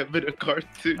stairs like I'm in a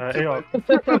cartoon. Yo.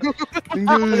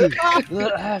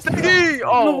 Stingy! No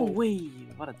Oh! way!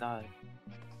 What a die.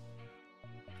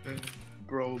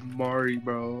 Bro, Mari,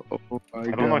 bro. Oh my I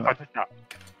don't know if I god. touched that.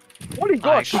 Holy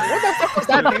gosh! What the fuck was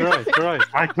that, dude? Right, right.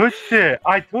 I touched it.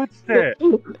 I touched it.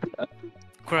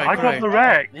 Correct, I got the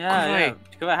wreck. Yeah, yeah.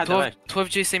 Go ahead,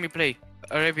 12G semi play.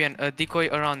 Arabian, decoy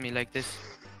around me like this.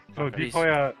 So Please.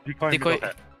 decoy, decoy. Decoy.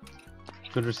 Okay.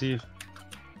 Good receive.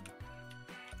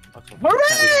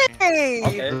 Hooray!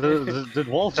 Did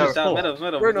Wall Just just down,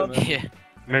 fall? Bruno. Yeah,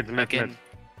 Mid, mid, again. mid.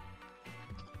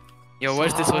 Yo,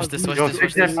 watch this, watch this, watch Yo, this,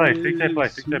 watch 6 day this. play, 6 day play,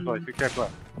 6 day play, 6 day play.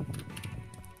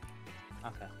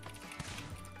 Okay.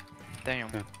 Damn.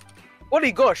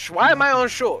 Holy gosh, why am I on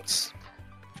shorts?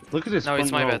 Look at this No, it's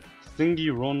front my row. bad. Stingy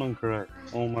Ronan correct.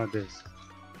 Oh my days.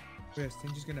 Yeah,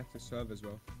 Stingy's gonna have to serve as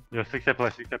well. Yo, 6 day play,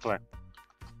 6 day play.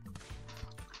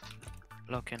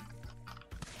 Lock in.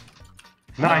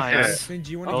 Nice. Nice.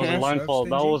 Stingy, you That wanna was Okay. a line serve, fault.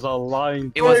 That Stingy? was a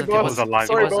line. It Sorry, wasn't, it boss. was a line.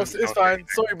 Sorry, It boss. wasn't. It's fine.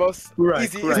 Sorry, boss. Right,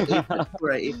 Easy, right, easy.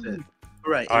 right, ape it.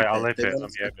 Right, Alright, ape I'll ape They it. won't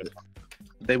Let me ape expect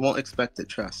it. They won't expect it,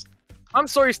 trust. I'm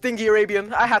sorry, Stingy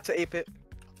Arabian. I had to ape it.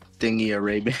 Dingy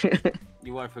Arabian.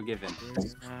 You are forgiven.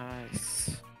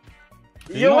 Nice.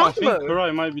 You know, I think welcome.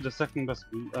 Kurai might be the second best,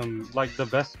 like the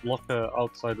best blocker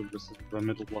outside of the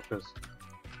middle blockers.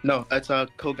 No, it's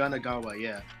Koganagawa,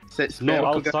 yeah. No,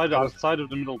 outside of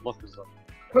the middle blockers though.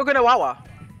 Kokinawawa.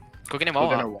 Cooking him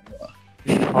over. Koganagawa.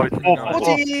 Oh, it's 4 4.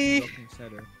 40. Blocking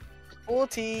Sedo.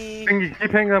 40. Thingy,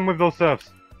 keep hitting them with those serves.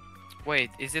 Wait,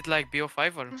 is it like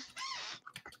BO5 or?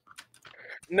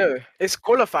 No, it's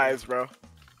qualifiers, bro.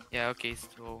 Yeah, okay, it's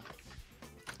 2.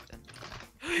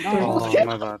 Oh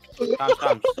my bad.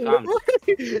 Calm.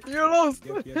 You're lost.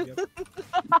 Yep, yep,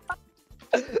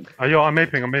 yep. Yo, I'm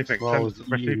aping, I'm aping. Bro, it's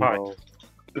Rest easy, high.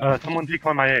 bro. Someone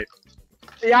decoy my 8.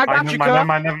 Yeah, I got you, never girl.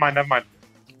 mind.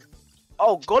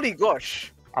 Oh, golly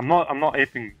gosh. I'm not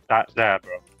aping that there,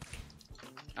 bro.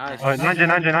 Nice.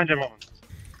 9J moment.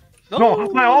 No,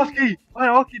 my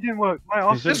Arky didn't work. My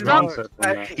He's Arky just didn't round work. set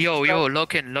from that. Yo,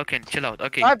 lock in, chill out.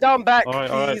 Okay, 5 down back, Alright,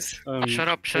 please. alright. shut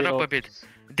up a bit.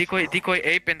 Decoy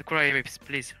ape and cry apes,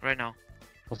 please, right now.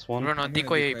 That's one. Run on, I'm gonna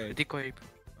decoy decoy ape, decoy ape.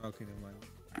 Okay, never mind.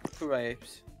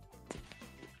 Rapes.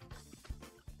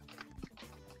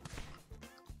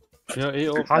 Yeah, 8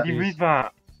 up. How do you read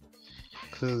that?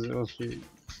 Cause it was shit.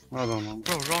 I don't know.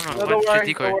 Bro, run on, No, don't worry,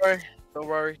 decoy. don't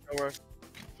worry.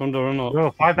 From the run up.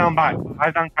 Yo, 5 down back.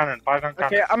 5 down cannon. 5 down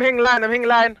cannon. Okay, I'm hitting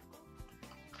line.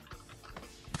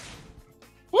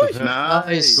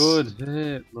 Nice. Good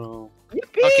hit, bro.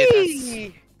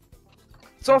 Yippee!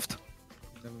 Soft.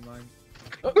 Never mind.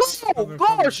 Oh,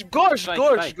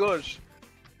 gosh.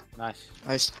 Nice.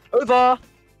 Nice. Over.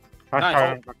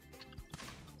 Nice.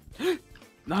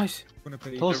 Nice. Gonna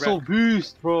play That was so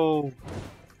boost, bro.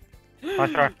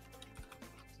 Nice try.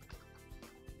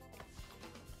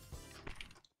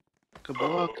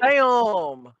 Kabak.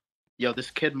 Damn. Yo,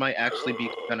 this kid might actually be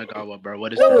Koganagawa, bro.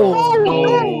 What is Oh, that?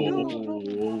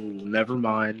 no. Never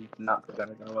mind. Not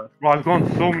Koganagawa. Bro, I've gone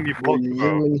so many Bro, blocks, you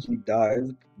bro. when he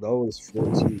died, that was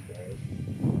 14,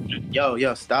 bro.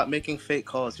 Yo, stop making fake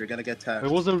calls. You're gonna get tagged.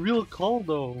 It was a real call,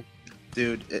 though.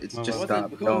 Dude, it's No, just it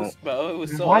stop. Don't. Bro, it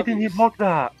was so Why didn't he obvious. block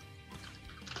that?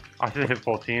 I should have hit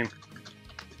 14.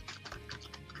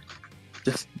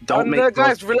 Just don't make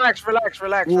guys, those- relax.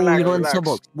 You're not in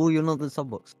subbox. You're not in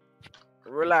subbox.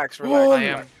 Relax. I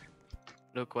am.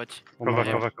 Look, watch.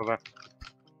 Cover.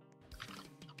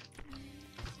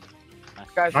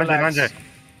 Guys, 9J, relax. 9J.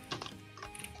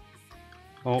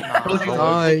 Oh,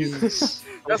 Nice.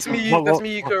 That's me,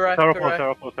 Kurai.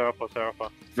 Terrapo.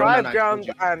 5 I ground told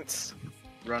you. ants.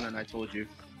 Ronan, I told you.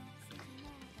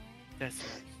 That's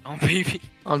nice. Oh, baby.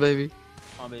 On baby.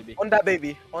 Oh, baby. On that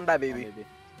baby.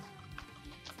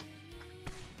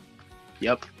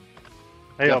 Yep.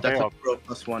 Hey Yep, up, that's hey a up. pro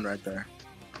 +1 right there.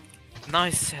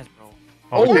 Nice set, bro.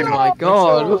 Oh shit. my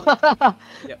god.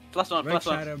 Yeah,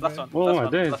 +1. Oh my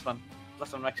days.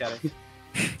 +1 max shadow.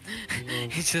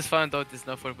 He just found out it's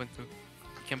not 4.2.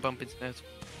 He can bump its nose.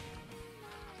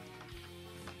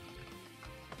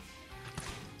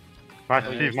 Nice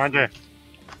achieve, 9J.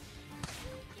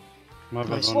 My bad,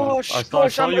 Gosh, Ronan. I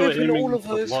gosh, saw I'm you were opening aiming all of to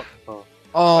those. block, bro.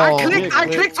 Oh. I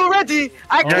clicked already.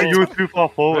 I Yeah, clicked. you were too far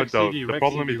forward Rex though. CD, The Rex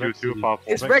problem CD, is you were Rex too CD. far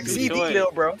forward. It's Rex Too CD, short.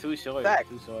 Lil, bro. Too short. Back.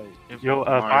 Too short. Yo,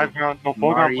 Mari. 5 ground, no,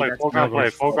 4 ground play, That's 4 ground play,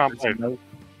 not 4 ground fault, play.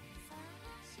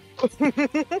 that's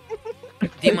no-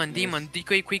 Demon,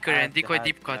 decoy quicker and decoy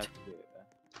deep cut.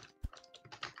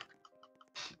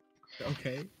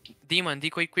 Okay. Demon,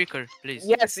 decoy quicker, please.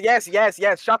 Yes.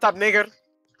 Shut up, nigger.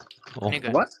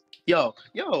 Nigga. What? Yo,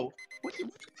 what did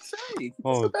you say?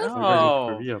 Oh, What's the bad-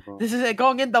 No. Korea, bro. This is it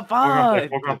going in the 4 box.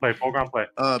 ground play, 4 ground play.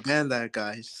 Ban that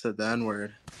guy. He just said the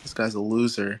N-word. This guy's a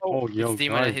loser. Oh, yo, It's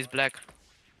Demon and guys. he's black.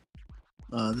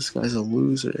 This guy's a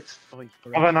loser. How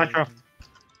about Nitro?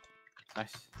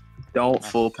 Nice. Don't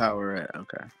Nice. full power it.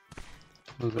 Okay.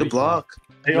 Who's Good it? block.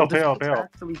 Pay Yo, up, this pay up, kid's pay up.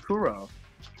 actually Kuro.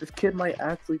 This kid might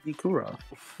actually be Kuro.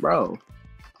 Bro.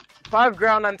 5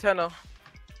 ground antenna.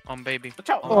 Baby. Watch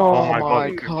out. Oh my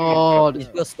my God. god. He's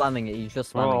just spamming it. He's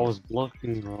just Bro, I spamming it. was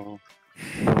blocking, bro.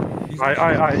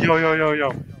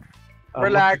 Yo.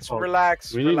 Relax.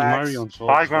 We need Mari on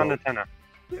short. 5 ground antenna.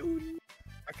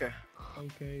 Okay.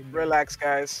 Okay. Relax,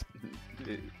 guys.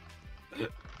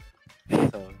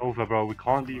 Over, bro. We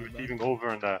can't be receiving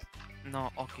over in there.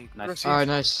 No, okay. Nice. Alright,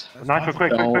 nice. Nitro,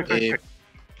 quick.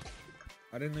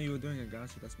 I didn't know you were doing a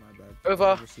gas, so that's my bad.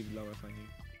 Over. I received lower if I knew.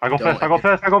 I go Don't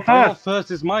first. Oh, first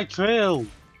is my trail.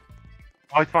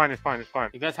 Oh, it's fine.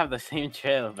 You guys have the same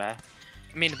trail, man.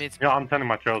 Mid. Yeah, I'm turning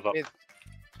my trails up.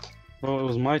 Bro, it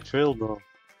was my trail, bro.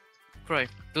 Croy.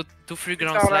 Do free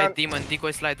ground down, slide, man. Demon, decoy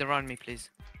slide around me,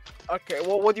 please. Okay,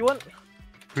 what do you want?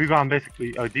 3 ground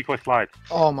basically, decoy slide.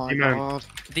 Oh my Demon. god.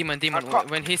 Demon, I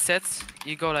can't- when he sets,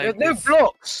 you go like There's no this.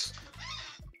 blocks.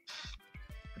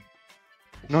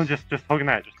 No, just hug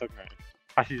net,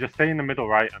 Actually, just stay in the middle,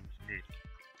 right, and just move.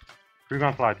 3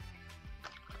 ground slide.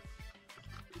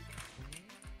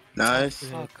 Nice.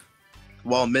 Fuck.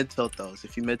 Well, mid tilt though. So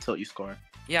if you mid tilt, you score.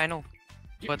 Yeah, I know.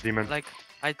 But Demon. like,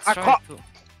 I I tried can't- to.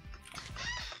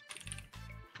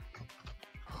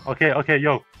 Okay,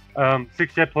 yo.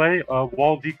 6-jet play,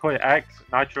 wall decoy X,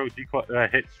 nitro decoy,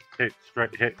 hit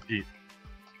straight, hit deep.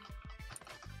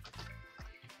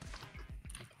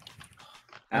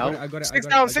 Out. I got it. 6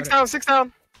 down, 6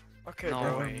 down. Okay, No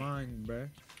bro. way. Never mind, bro.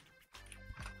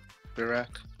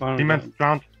 Direct. Demon,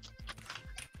 ground.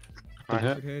 Good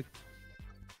hit. Good hit.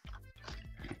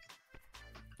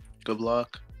 Good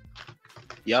luck.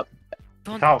 Yep.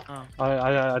 Don't. Out.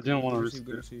 I didn't want to Good risk receive,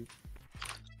 good it.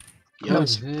 receive. Yep.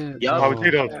 Yep. How we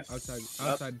do those?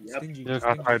 Outside, Yep. stingy. Yes.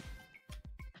 stingy. Outside.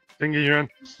 Thingy, you're in.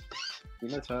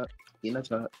 Peanut top.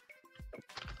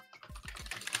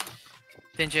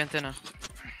 Tenji antenna.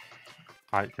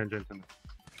 Alright, change.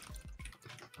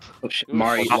 Oh shit.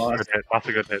 Mari That's a lost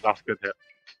good hit. That's a good hit.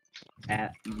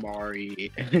 at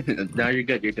Mari. No, you're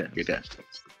good.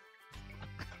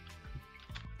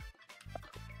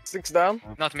 6 down.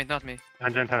 Not me. Change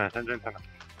antenna.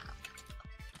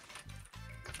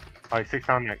 Alright, 6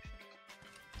 down next.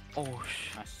 Oh,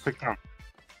 sh. Nice. 6 down.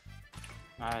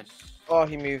 Nice. Oh,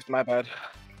 he moved. My bad.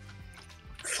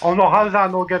 Oh no, how does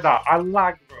that not get that? I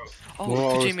lag, bro. Oh,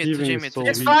 Bro, 2J mid, receiving 2J is mid. so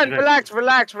It's weak. fine. Relax. Okay,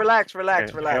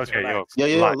 yo. Yo.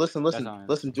 Relax. Listen. That's on.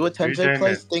 Listen. Do a 10J 2J play.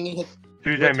 mid. Stingy hit.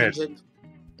 2J mid.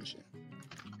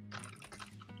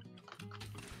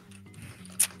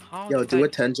 How Yo, did do I- a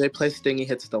 10J play. Stingy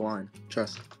hits the line.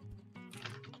 Trust.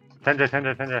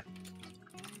 10J.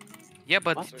 Yeah,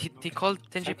 but What? he called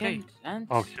Tenji play. Second and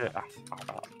Oh shit.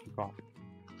 God.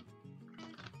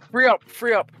 Free up.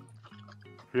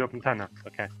 3 up antenna.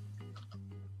 Okay.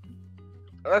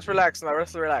 Let's relax now.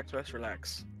 Let's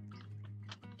relax.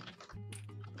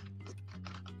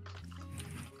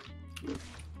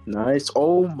 Nice.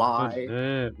 Oh my. Good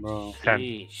hit, bro. 10.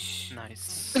 Sheesh.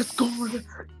 Nice. Let's go.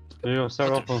 Yo,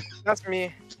 set up. That's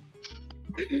me.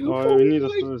 Oh, we need a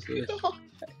first.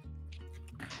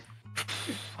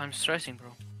 I'm stressing, bro.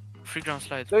 Free ground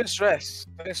slide. Don't stress.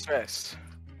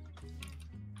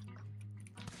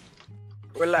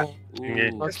 Relax.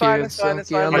 Ooh. It's fine.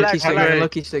 Unlucky Relax. stingy,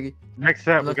 unlucky stingy. Next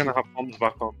set, we're Lucky. gonna have bombs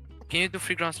back on. Can you do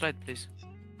free ground slide, please?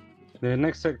 The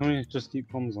next set, can we just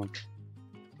keep comms on?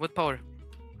 What power?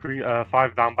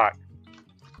 5 down back.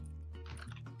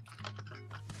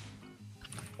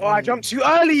 Oh, I jumped too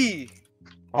early.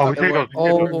 Oh, we take those.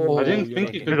 Oh, I didn't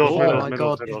think you could Middle, go. oh middle, my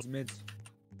middle, god. middle. It's mid.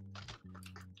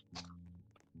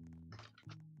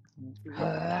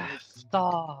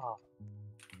 Stop.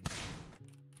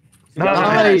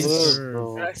 Nice.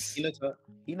 Bro. Yes.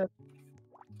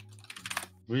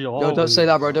 We all. Yo, don't say win.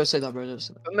 that, bro. Don't say that, bro. Don't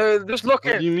say that. No, just look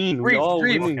What do in. you mean? We Breathe, all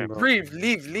breathe, winning, bro. Breathe.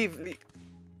 Leave.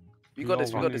 We got No,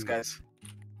 this. We got this, running. guys.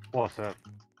 What's up?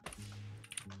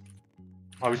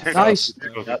 Oh, we take Nice.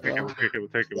 those. We'll take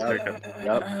it.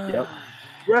 Yep.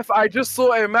 Ref, I just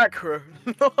saw a macro.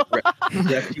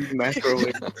 Yeah, keep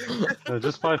microwave.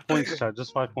 Just 5 points, Chad.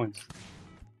 Just 5 points.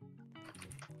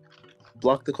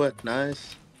 Block the quick.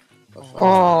 Nice.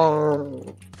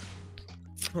 Oh.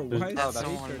 Why is Oh, that that's-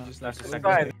 Faker just that's like the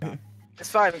It's second fine. It's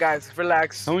fine, guys.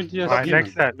 Relax. Can we DS Alright, demon?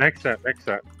 next set, next set, next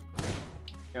set.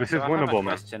 Yo, This so is I have a winnable, man.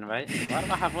 question, right? Why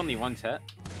do I have only one set?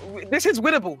 This is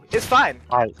winnable. It's fine.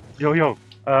 Alright, yo. Yeah,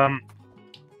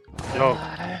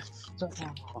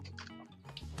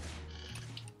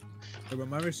 but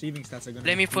my receiving stats are gonna.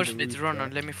 Let me be through force the mid, roof, run bro.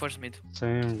 on. Let me force mid.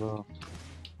 Same, bro.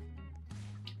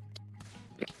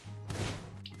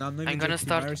 No, I'm not I'm even gonna joking,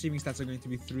 start- My receiving stats are going to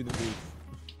be through the roof.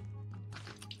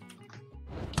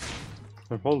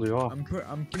 They probably are.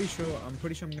 I'm pretty sure I'm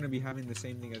gonna be having the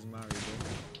same thing as Mario, bro.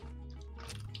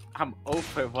 I'm 0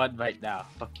 for 1 right now.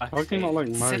 For fuck's How can you not sake. like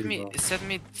Mario, bro? Set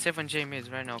me 7J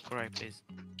mid right now, correct, please.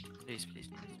 Please.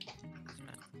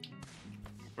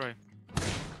 Right.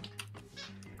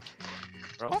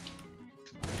 Bro?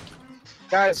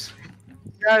 Guys,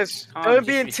 Calm, don't just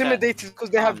be reset. intimidated because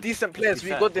they have Calm, decent players. We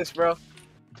reset. got this, bro.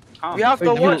 Calm. We have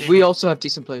to Wait, watch. we also have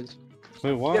decent players.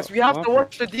 Wait, what? Yes, we have What to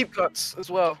watch the deep cuts as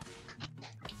well.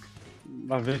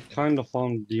 I've kind of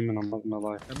farmed demon, I'm not gonna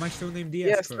lie. Am I still named DS,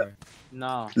 Yes, bro?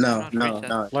 No. No, Not no, reset.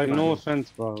 no. Like, no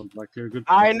offense, bro. Like, you're a good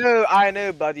I player.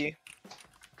 know, buddy.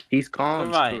 He's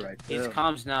calm. Right. Right He's there.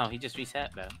 calms now. He just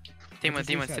reset, bro. Demon, just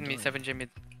reset, send me don't 7J mid.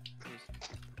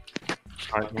 Please.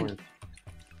 Alright, no worries.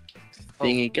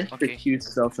 Thingy, get okay. your cute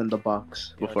self in the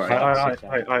box before Yeah,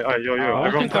 I. Yo, I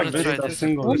everyone think I touch missed mid. that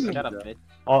single. Shut up, bitch.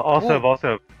 I'll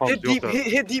serve. Palms, Hit you'll deep, serve.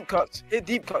 hit deep cuts. Hit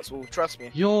deep cuts. Will trust me.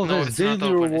 Yo, No, there's it's not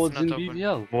daily open, it's rewards not in open.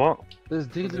 BVL. What? There's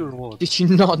daily rewards. Did you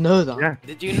not know that? Yeah.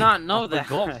 Did you not know that?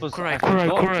 forgot for- Correct, I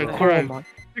forgot, correct. bro. Oh my.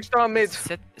 6-star mid.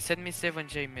 Send me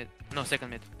 7J mid. No,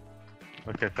 second mid.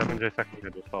 Okay, 7J second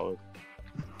mid, we'll start with.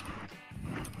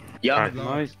 Yeah. Alright. Good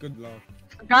luck, Nice. good luck.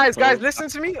 Guys, listen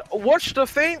to me. Watch the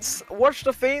feints,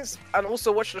 and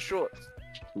also watch the shorts.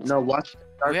 No, watch.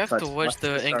 We have to cuts, watch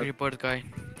the sharp- Angry Bird guy.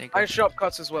 Thank you. And sharp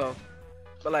cuts as well.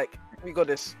 But like, we got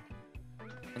this.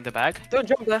 In the bag? Don't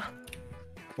jump there.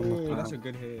 Oh, that's a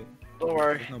good hit. Don't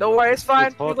worry. There's no Don't worry. It's fine.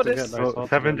 It's We hard got to this. get there. So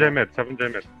 7J mid,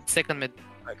 7J mid. Second mid.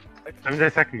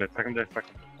 7J second mid, 7J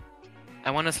second. I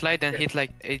wanna slide and hit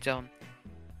like 8 down.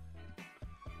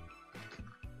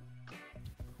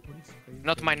 What is Faker?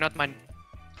 Not mine.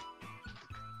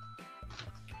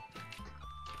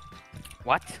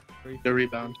 What? The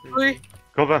rebound. Free.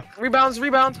 Cover. Rebound.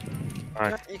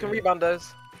 Alright. You can rebound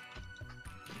those.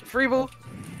 Free ball.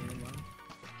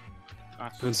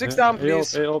 Good 6 hit. down, A up,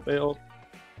 please. A up, A up.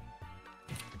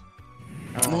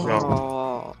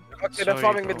 Oh. Okay, they're Sorry,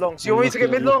 farming bro. mid longs. You want me to get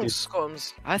Unlucky, mid longs,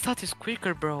 Scoms? I thought it's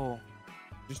quicker, bro.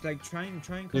 Just like try and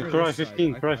You cover cry this side.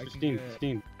 15, I cry can 15, get-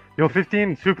 15. Yo,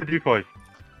 15, super decoy.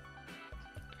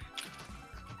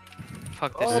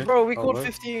 Fuck this. Oh, bro, we called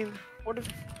Alright. 15. What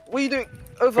are you doing?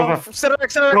 Over. Cover. Center.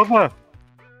 Cover.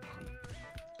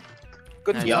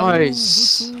 Good. Nice. Yeah.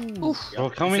 Nice. Ooh. Bro,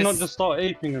 can we not This- just start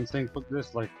aping and saying fuck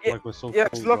this like Yeah, like we're so Yes,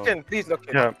 cool, lock bro. in. Please lock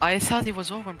in. Yeah. I thought it was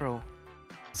open, bro.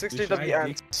 60 Just W try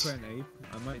and decoy and ape.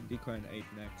 I might decoy and ape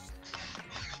next.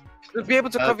 we'll be able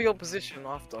to Uh, cover your position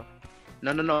after.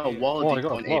 No. Yeah. Wall Oh, I decoy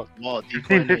got and blocked. eight. Wall decoy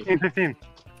 15, and eight. 15, 15.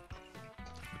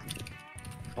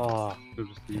 Ah, good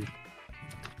to see you.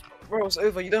 Bro, it's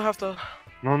over. You don't have to.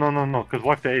 No, because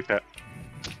watch the 8 bet.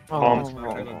 Oh. Bombs. I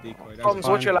got decoyed. That's Bombs,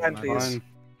 watch your fine, line, man. please.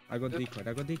 I got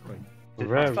decoyed.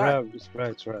 Rare, fine. rare, it's rare,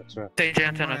 it's rare, it's rare. 10J From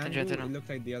antenna, my 10J angle, antenna. It looked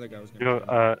like the other guy was gonna. Yo, get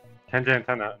me. 10J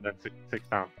antenna, then 6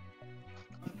 down.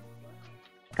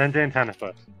 10J antenna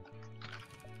first.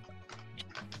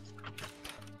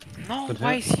 No, Good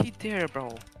why hit. is he there,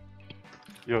 bro?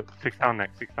 Yo, 6 down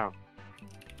next, 6 down.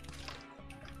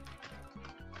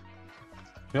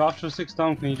 Yo, after 6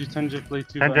 down, can you do 10J play,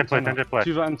 2 10J play, antenna? 10J play.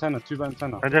 2 antenna, 2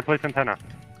 antenna. 10J place antenna.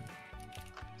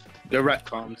 Direct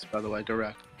comms, by the way,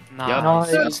 direct. Nah. Yeah.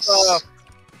 Nice.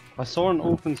 I saw an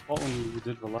open spot when you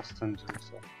did the last 10J,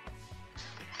 so.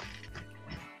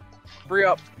 Free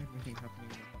up. Everything happening in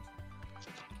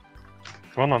the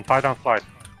house. Run on, 5 down slide.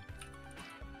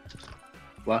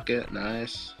 Block it.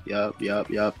 Nice. Yup.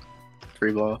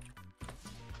 Free ball.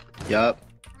 Yup.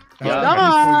 Yeah.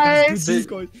 Nice! Good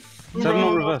decoy. 7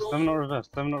 not reversed, 7 not reversed,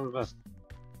 7 not reversed.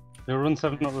 Yo, run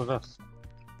 7 not reversed.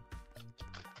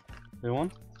 They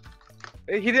won?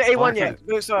 He didn't A1 Okay. yet.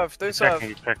 Don't serve. Checking,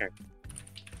 he's checking.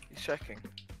 He's checking.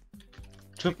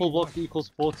 Triple block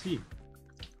equals 40.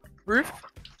 Roof?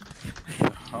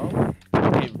 Oh, it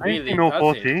I really ain't no does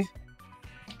 40. it.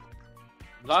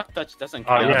 Block touch doesn't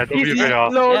Oh count. yeah, Easy.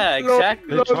 WVL. Low, Yeah, low, exactly.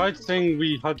 They low. tried saying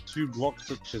we had 2 block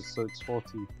touches, so it's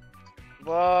 40.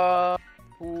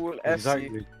 Liverpool FC.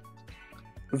 Exactly.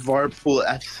 Liverpool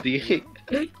FC.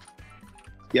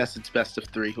 Yes, it's best of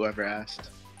 3. Whoever asked.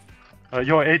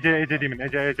 Yo, AJ Demon,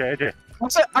 AJ.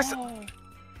 I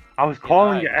I was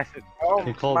calling it Essex. Oh,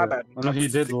 He called my it. bad. I know he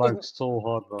did like so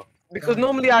hard, bro. Because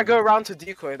normally I go around to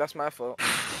decoy. That's my fault.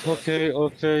 Okay.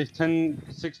 10,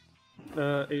 6, 8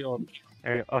 on.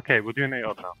 Hey, okay, we're doing 8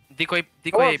 up now. Decoy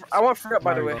I want free up,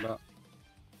 by the way.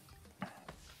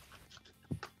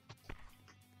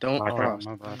 Don't My cross.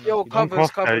 bad, my bad. Yo, You don't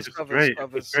covers, cross there, just straight.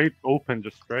 covers. Straight open,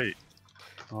 just straight.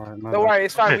 Alright, Don't worry,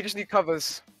 it's fine. We just need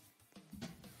covers.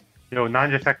 Yo,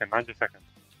 90 seconds.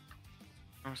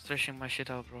 I'm stretching my shit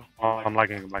out, bro. Oh, I'm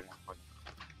lagging.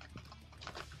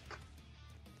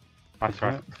 That's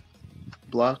right.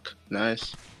 Block.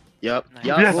 Nice. Yup. Nice.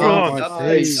 Yup. Yes, Yup. Ron.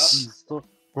 Yup.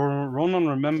 Ronan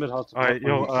remembered how to. Alright,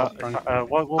 yo,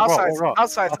 what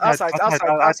Outside.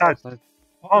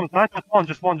 Comms, not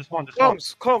just one.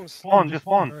 Comms. Just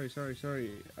one.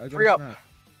 Sorry. I got Free up. snap.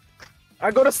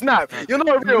 I got a snap. You're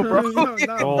not real, bro. No,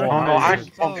 No, I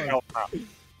actually pumped out now.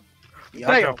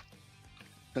 Damn.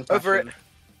 Over it.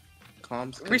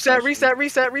 Comms. Reset.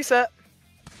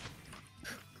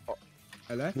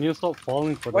 Hello? Can you stop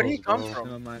falling for Where those, do you come bro? from?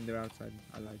 Never mind, they're outside.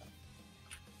 I like it.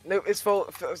 No, it's for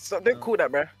so don't call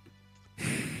that, bro.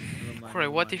 Corey,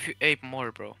 what if you ape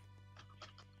more, bro?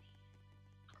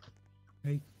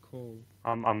 Hey, call.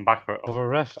 I'm back for it. Over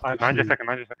ref, 90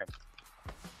 seconds.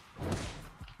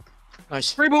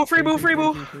 Nice. Free ball. No,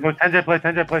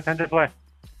 10J play.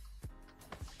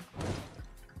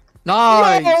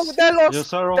 Nice. No, they're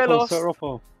lost. Yo, They're lost.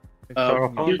 Serofo.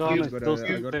 Calm down, it's still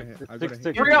I got a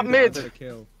six. Free up mid. I got a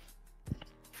kill.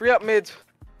 Free up mid.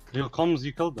 Yo, Comms,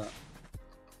 you killed that.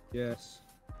 Yes.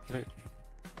 Okay.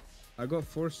 I got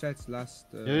 4 sets last.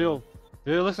 Yo,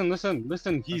 listen. He's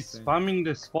Okay. spamming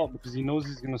this spot because he knows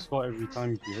he's gonna score every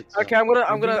time he hits. Okay, I'm gonna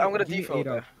Give me default 8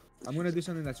 there. up. I'm gonna do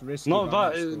something that's risky. Not but I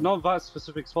might that, score. not that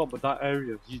specific spot, but that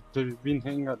area. They've been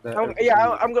hitting at that. I'm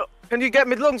gonna. Can you get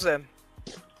mid longs then?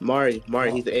 Mari,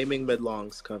 he's aiming mid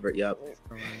longs cover. Yup.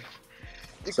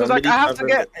 Because Somebody like I have to cover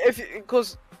get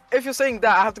if you're saying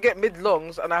that I have to get mid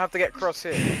longs and I have to get cross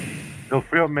here. No,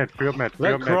 free up mid.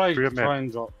 Let Cry try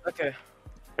and drop. Okay.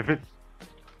 If it's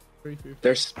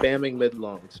They're spamming mid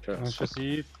longs. Trust. Let's just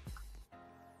see.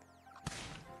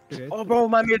 Oh, bro,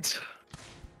 my mid.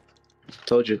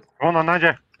 Told you. Run on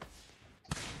 9J.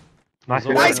 Nice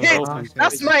Nice hit. hit. Nice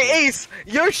That's hit. my ace.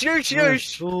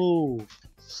 Yosh. Oh,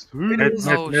 Mid.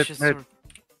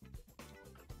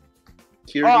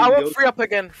 Kiryu, Oh, I want free up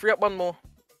again. Free up one more.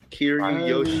 Kiryu,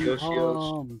 Yosh.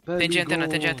 Tenji antenna.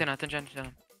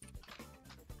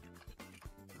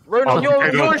 Run on okay,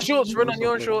 your good. shorts. Run on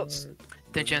your shorts.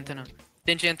 Tenji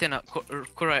antenna.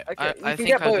 Correct. Okay, I you can think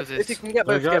get I'll do both. If you this. can get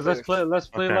So both, guys, get both. let's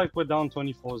play Okay. like we're down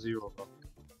 24-0, bro.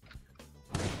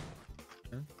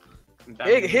 He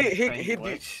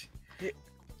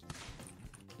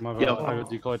My bad, Yo. I got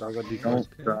decoyed.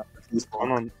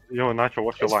 Come on. Yo, Nitro,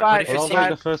 watch your It's life. fine. If you Well, see like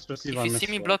me- the first receive If I you missed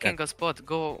see me it. blocking a spot,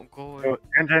 go. Yo,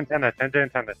 10J antenna.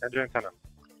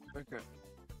 Okay.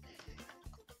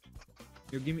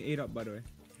 Yo, give me 8 up, by the way.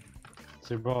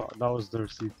 See, bro, that was the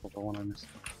receive for the one I missed.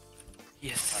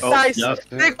 Yes. Oh, Nice. yup.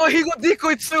 He got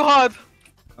decoyed so hard.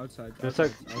 Outside. It's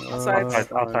like,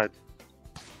 Outside.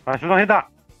 I should not hit that.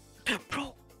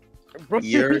 Bro. Bro,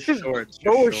 You're short.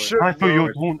 No You're shit. short. I thought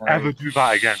you don't ever do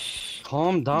that again.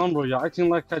 calm down, bro. You're acting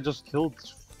like I just killed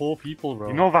 4 people, bro.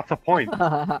 You know that's the point.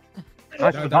 That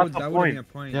That's would the have been point. a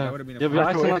point. Yeah. That would have been a Yeah, point. but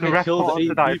acting If like the I ref killed caught 8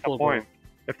 onto that, it's a people, bro. point.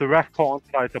 If the ref caught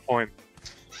onto that, it's a point.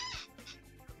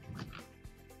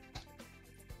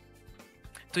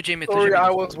 2J mid. Sorry, 2J I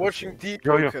mid. was watching deep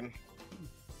Yo. broken.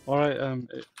 Alright,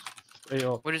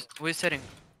 AO. What is setting?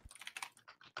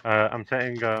 I'm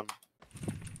setting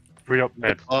free up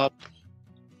mid. Up.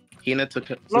 Hina took.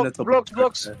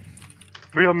 Blocks.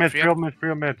 Free up mid.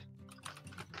 Free Mid.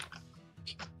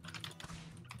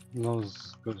 That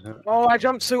was good hit. Oh, I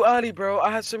jumped so early, bro. I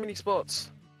had so many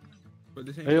spots. But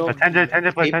this ain't Hey, yo.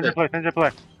 10J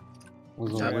play.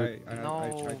 Was Yeah, alright. I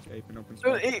No. tried to open open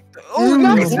So, spot. oh,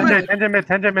 nice.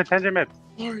 10J mid.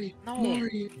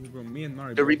 No. Bro, me and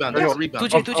Mari. The rebound. That's a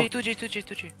rebound.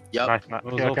 2J. Yup. Nice.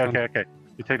 was Okay.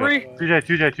 You take Free. that.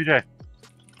 2J.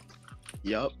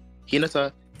 Yup.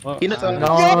 Hinata. Oh, Hinata.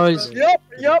 Nice.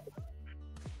 Yup.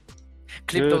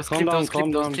 Clip yeah, those. calm down.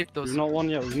 Clip those. We've not won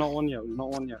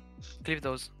yet. Clip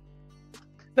those.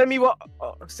 Tell me what.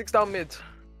 6 down mid.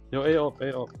 Yo, A up. I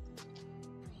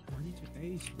need to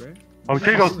ace, bro. Oh,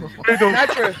 take those.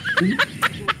 Nitro.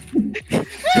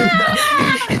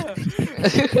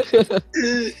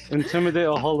 Intimidate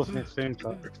a Hall of Fame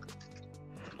player.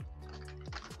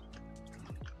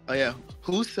 Oh yeah.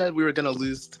 Who said we were gonna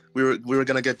lose? We were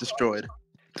gonna get destroyed.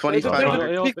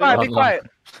 2500. Be quiet, be quiet.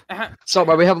 Stop,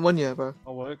 bro. We haven't won yet, bro.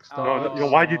 Oh, work. No, yo,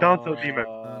 why'd you down tilt, Demon?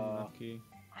 Unlucky.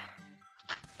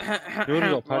 You already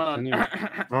got packed anyway.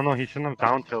 No, he shouldn't have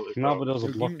down tilted. No, but there was a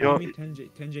Give block. me, Yo. give me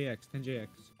 10JX, 10JX.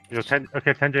 Yo, 10,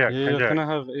 okay, 10JX, Yeah, 10JX. can I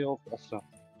have 8 off after?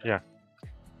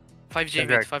 5J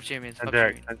mid, 5J mid, 5J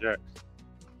 10JX, mid. 10JX.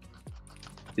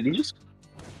 Did he just?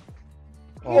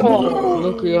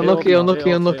 Unlucky, unlucky,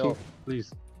 unlucky, unlucky.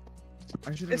 Please.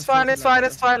 I should've It's been fine, focused it's fine,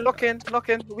 like it's fine. Lock in, lock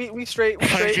in. We straight, we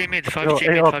straight. 5J mid, Yo, 5J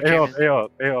A mid, up, 5J A up, mid. A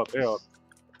up, A up, A up.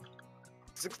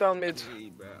 6 down mid. Hey,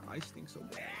 bro, I stink so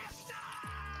bad.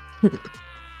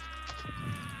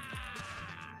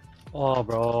 Oh,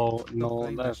 bro. No,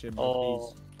 Play that left. shit, bro,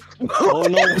 Oh. please. Oh,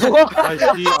 no. I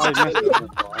see. I messed it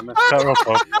up, bro. I messed it That rough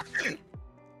up.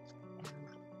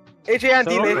 AJ and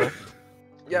So, delay.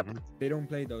 Yep. They don't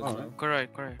play those, Oh. bro.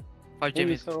 Correct. 5J Holy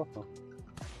mid. Soroka.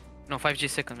 No, 5J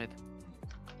second mid.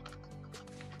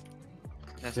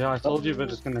 That's Yeah, I told you we're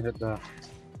just gonna hit the.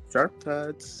 Sharp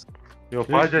cuts. Yo,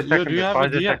 5J Yo, second do you mid, have a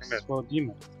 5J second DX mid. for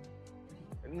Demon?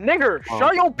 Nigger, Oh,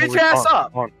 shut your no, bitch we ass can't,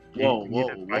 up. we can't. Whoa, He whoa,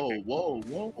 needed whoa, Viking. whoa,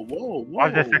 whoa, whoa, whoa.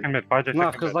 5J second mid, 5J Nah,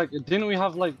 second cause mid. like, didn't we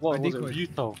have like what I was it, decoyed.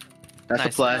 Ryuto? That's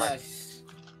Nice, a play. Nice.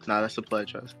 Nah, that's a play,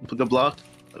 Trust. The block.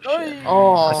 Oh, shit. That's a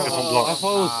Oh. block. I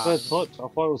thought it was fair touch. I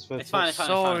thought it was fair It's fine, touch. it's fine,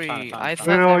 Sorry, it's fine, it's fine, I it's thought-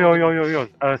 fine. Yo.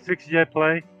 6J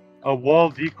play. A wall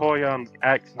decoy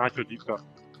X nitro decoy.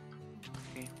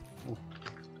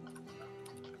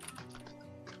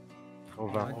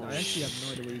 Over. I actually have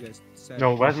no idea what you guys said.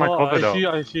 No, where's my cover though?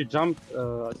 If you jumped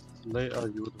later,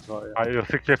 you would have got it. Yo,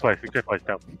 6J play,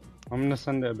 tell. I'm gonna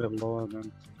send it a bit lower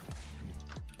then.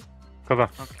 Cover.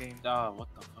 Okay. Oh, what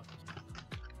the fuck?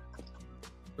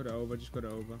 Got it over, just got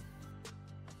it over.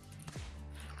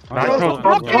 Nitro, stop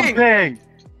stop jumping!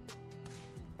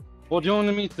 What do you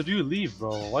want me to do? Leave, bro.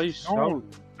 Why are you shouting?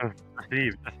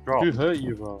 Steve, just drop. Dude, hurt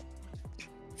you, bro.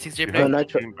 6J You play. hurt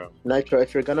Nitro. the team, bro. Nitro,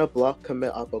 if you're gonna block,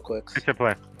 commit upper quicks. 6J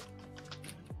play.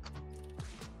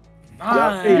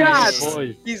 Yes!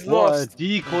 Boy, He's what lost. a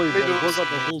decoy, bro. Middle. What got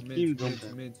the whole team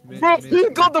jumping? Bro, he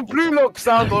got the blue lock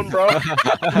sound on, bro.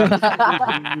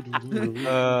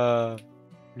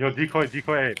 Yo, decoy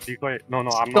 8. No, I'm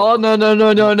not.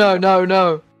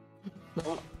 No.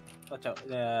 Watch out.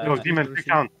 Yo, demon, 6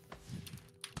 down.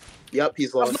 Yep,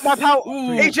 he's That's lost. not my power.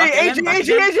 Ooh, AJ, back AJ, again, back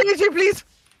AJ, again. AJ, please.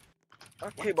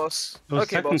 Okay, boss. It was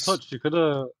Okay, second boss. touch. You could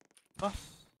have.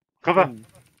 Cover.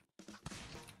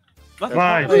 What?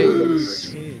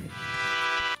 Nice.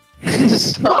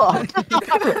 Stop.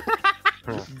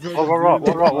 What rock?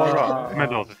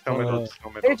 Middle, it's still middle.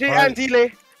 AJ and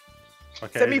delay.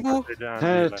 Okay. Send me boo.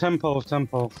 Tempo.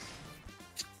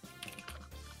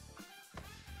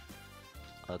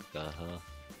 What the hell?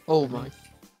 Oh my.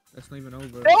 That's not even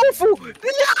over. Awful.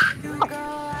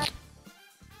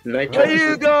 Nitro. There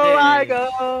you go, I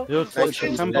go. Yo,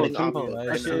 Setting tempo.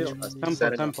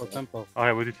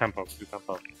 Alright, we'll do tempo.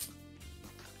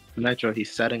 Nitro,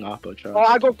 he's setting oppo, Trust. Oh,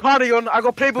 I got cardio. I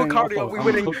got playboy Setting cardio. up, We I'm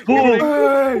winning. cooked. We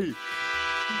winning.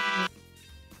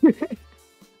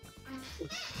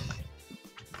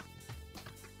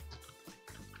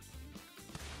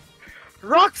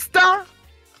 Rockstar.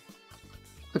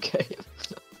 Okay.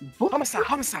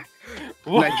 Homicide.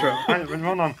 Nitro.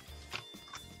 Run on.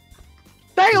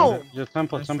 Damn. Yo,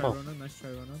 tempo. Nice try,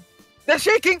 Ronan. They're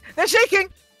shaking.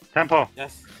 Tempo.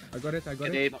 Yes. I got it.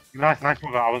 Nice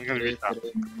move. I wasn't gonna reach that.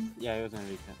 Yeah, it was gonna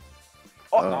reach that.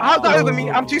 Oh, how's that over me?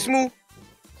 I'm too smooth.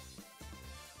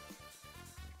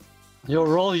 Yo,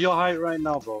 roll your height right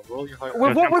now, bro. Roll your height.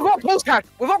 We've got close catch.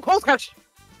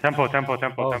 Tempo.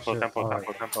 Oh, shit.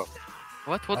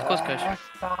 What cost cash?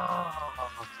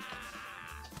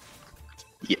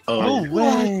 Yeah, oh, No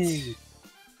way!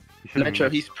 Nitro,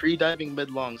 he's pre-diving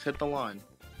mid-longs. Hit the line.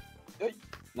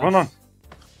 Run on.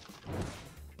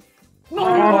 No.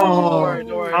 Oh. Don't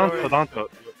worry. Down.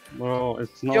 Bro,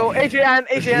 it's not. Yo, AJ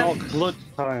It's and. not clutch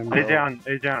time. Bro.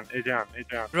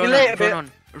 AJ.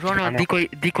 Run on. Decoy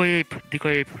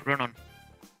ape. Run on.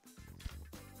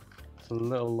 It's a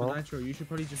little low. Nitro, you should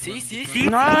probably just. See.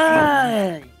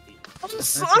 Nice.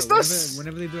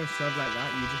 Whenever they do a serve like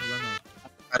that, you just run out.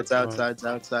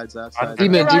 Outside.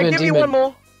 Demon. Give me one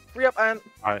more. Free up and.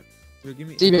 Yo, give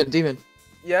me. Demon.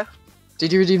 Yeah.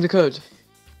 Did you redeem the code?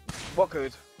 What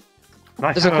code?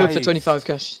 Nice. There's a code for 25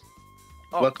 cash.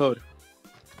 Oh. What code?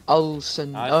 I'll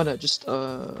send. Nice. Oh no, just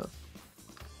Why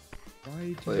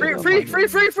Wait, Free.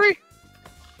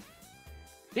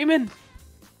 Demon.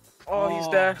 Oh, he's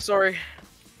there. Sorry.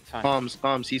 It's fine.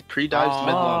 Comms. He's pre-dives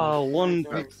mid-long. 1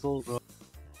 pixel, bro.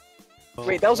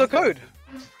 Wait, that was a code.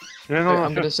 Yeah, Wait, no,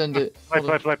 I'm gonna send it. Play.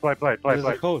 There's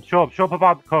a code. Show up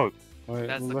about the code. Wait,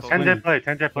 That's the let's code. win. 10J play.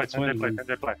 Let's win, man.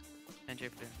 10J play. NJ,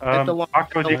 please. Hit the line.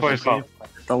 Back to decoy as well.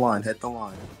 Hit the line. Hit the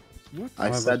line. What?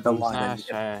 I said the line. Nah, and you-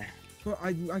 shy. Bro,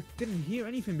 I didn't hear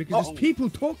anything because there's people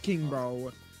talking,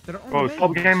 bro. That are on Bro, the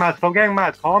stop bench. getting mad. Stop getting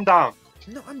mad. Calm down.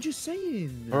 No, I'm just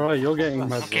saying. Alright, you're getting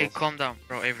mad. Okay, bro. calm down,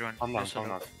 bro. Everyone. Calm down. Listen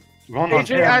Calm up. down. Run on.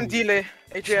 AJ and delay.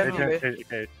 AJ and Okay, delay.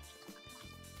 okay.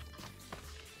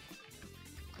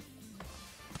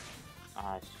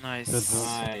 Nice. Nice.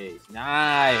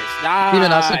 Nice.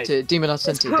 Demon, I sent it. Demon, I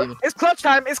sent it. Demon. It's clutch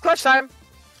time. It's clutch time.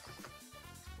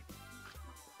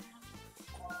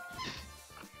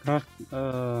 Can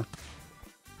I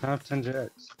have 10JX?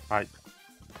 Right.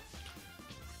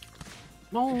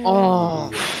 No.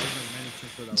 Oh.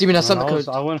 Demon, I sent the code.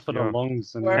 I went for the Yeah.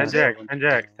 longs and Where then- is 10JX.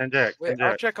 10JX. 10JX. Wait, I'll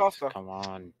 10JX. check after. Come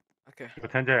on. Okay.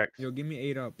 10JX. Yo, give me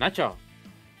 8 up. Nacho.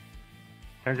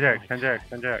 10JX. 10JX.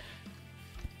 10JX.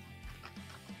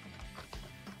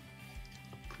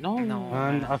 No. No.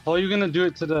 Man, I thought you were gonna do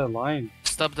it to the line.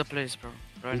 Stop the place, bro.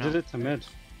 Right You now. did it to mid.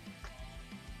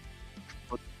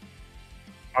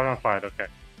 Out on side. Okay.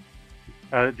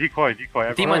 Decoy.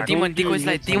 Decoy. Demon, everyone. demon, decoy you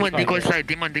slide. need Demon, some decoy slide. slide.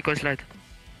 Demon, decoy slide.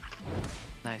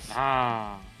 Nice.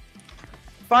 Ah.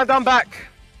 5 down back.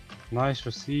 Nice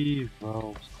receive,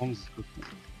 bro. Comms is good.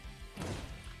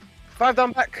 5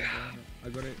 down back. I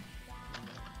got it.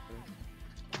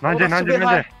 9J. that's a 9J. bit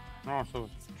 9J. No, so.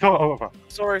 So over.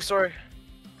 Sorry.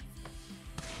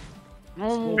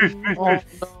 No. Boost. Boost.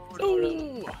 Boost.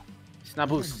 No. It's not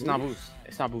boost. It's not boost.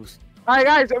 It's not boost. Alright,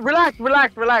 guys,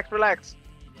 relax.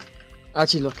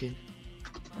 Actually lucky.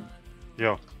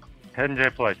 Yo.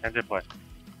 10J play. 10J play.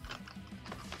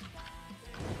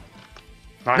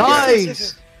 9J.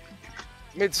 Nice!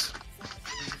 Mids.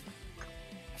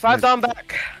 5 down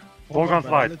back. Foreground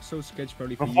Bro, I slide. look so sketch,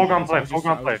 probably. No, foreground play.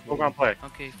 Foreground play. Foreground play.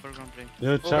 Okay, foreground play.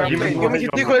 Yo, Alright, chat. play. You want me to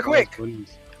decoy quick?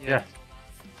 Yeah.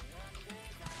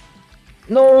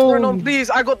 No! Run on, please.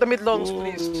 I got the mid longs,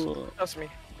 please. Trust me.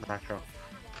 Natural.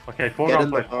 Okay, Get foreground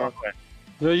in play. the Foreground play.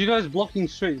 Yo, you guys blocking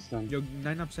straights then? Yo,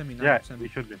 9 up semi, 9 Yeah, up semi. we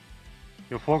should be.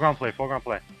 Yo, foreground play. Foreground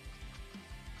play.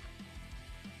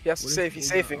 Yes, What if safe. He's we-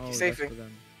 safing. oh, He's that's safing. for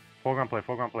them. Foreground play.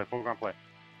 Foreground play. Foreground play.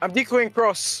 I'm decoying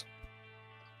cross.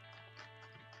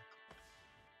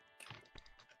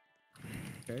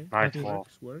 Okay. Nice okay, ball.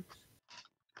 works.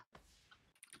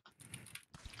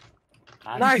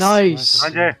 Nice. Nice!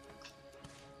 9J.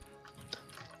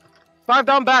 5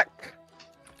 down back.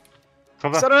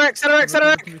 Cover. Center X.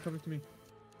 Cover to me.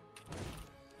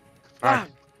 Nice.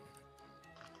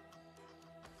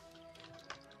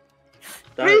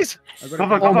 Please. I got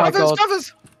Cover, it. Oh my Covers, god.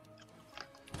 covers.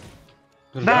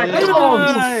 Nice. Oh,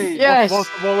 yes! Whoa.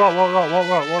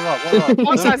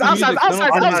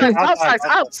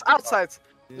 Outside.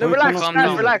 No, Wait, relax, calm guys,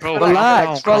 down, relax. bro.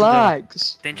 Relax, Calm down.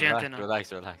 relax. 10J Relax, antenna. relax.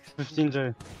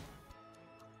 15J.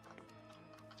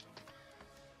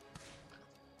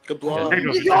 Good block.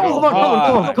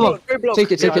 Come on. Great block.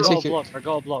 Take it, take I it, got take a it. block. I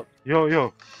got a block.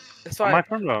 Yo. It's Am I fine.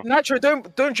 front row? Nitro,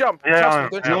 don't jump. Yeah, Trust I me,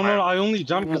 don't am. jump. No, I only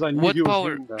jumped because I knew What you were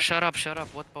power? doing that. Shut up.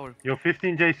 What power? Yo,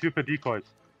 15J super decoys.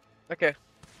 Okay.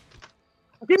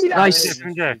 Give me that. Nice.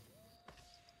 15J.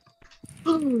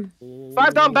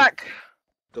 5 down back.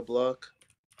 Good block.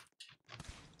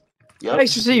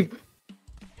 Nice receive.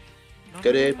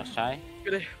 Good aim. That's shy.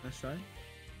 Let's try.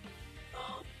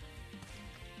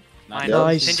 Nice.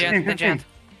 Nice. 10J end.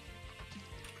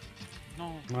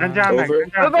 No.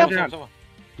 Over.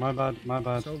 My bad.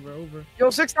 It's over. Yo,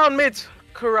 6 down mid.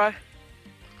 Kurai.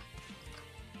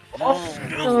 No.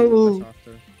 No. That's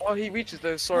after. Oh, he reaches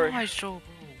though. Sorry. Nice show,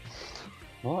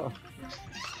 bro. What?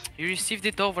 You received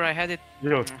it over. I had it.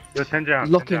 Yo, 10J.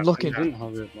 Lock in. I didn't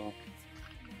have it, man.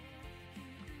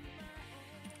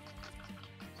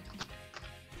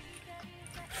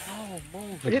 No,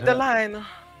 move. Hit the line.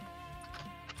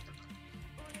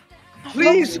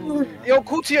 Please. Yo,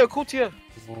 cool tier.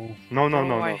 No,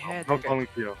 No. I had Not it. calling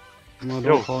to you. no, Yo.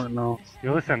 don't call it now.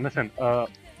 Yo, listen.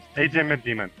 AJ mid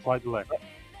demon. Slide the leg.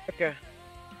 Okay.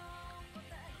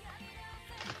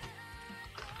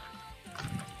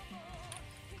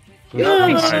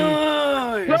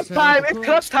 Clutch time. It's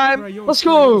clutch time. Let's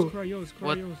go.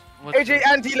 What? AJ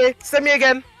and delay. Send me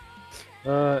again.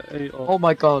 8 Oh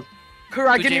my god.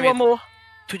 Kurai, Two give me J one more.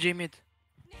 2J mid.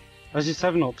 Actually,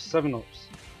 7 ups.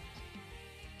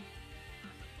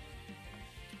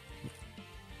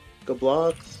 Good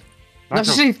blocks. Nice Nacho,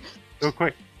 receive. go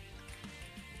quick.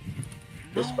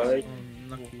 Good spike.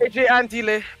 AJ and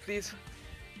delay, please.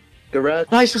 Good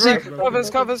red. Nice receive.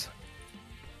 Covers.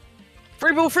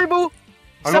 Free ball.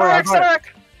 I got it. Center X.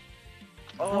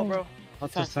 Oh, bro.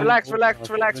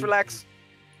 Relax.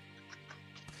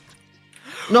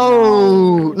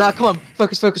 No. Nah, come on.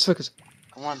 Focus.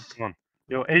 Come on.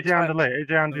 Yo, AJ on delay.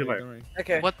 AJ on Don't worry, delay. don't worry.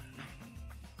 Okay. What?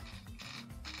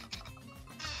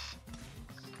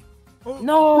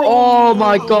 No! Oh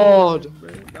my god!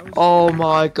 Oh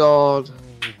my god!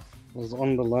 I was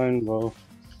on the line, bro.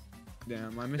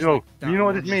 Damn, I missed Yo, like, that you know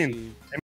what one this means? receive.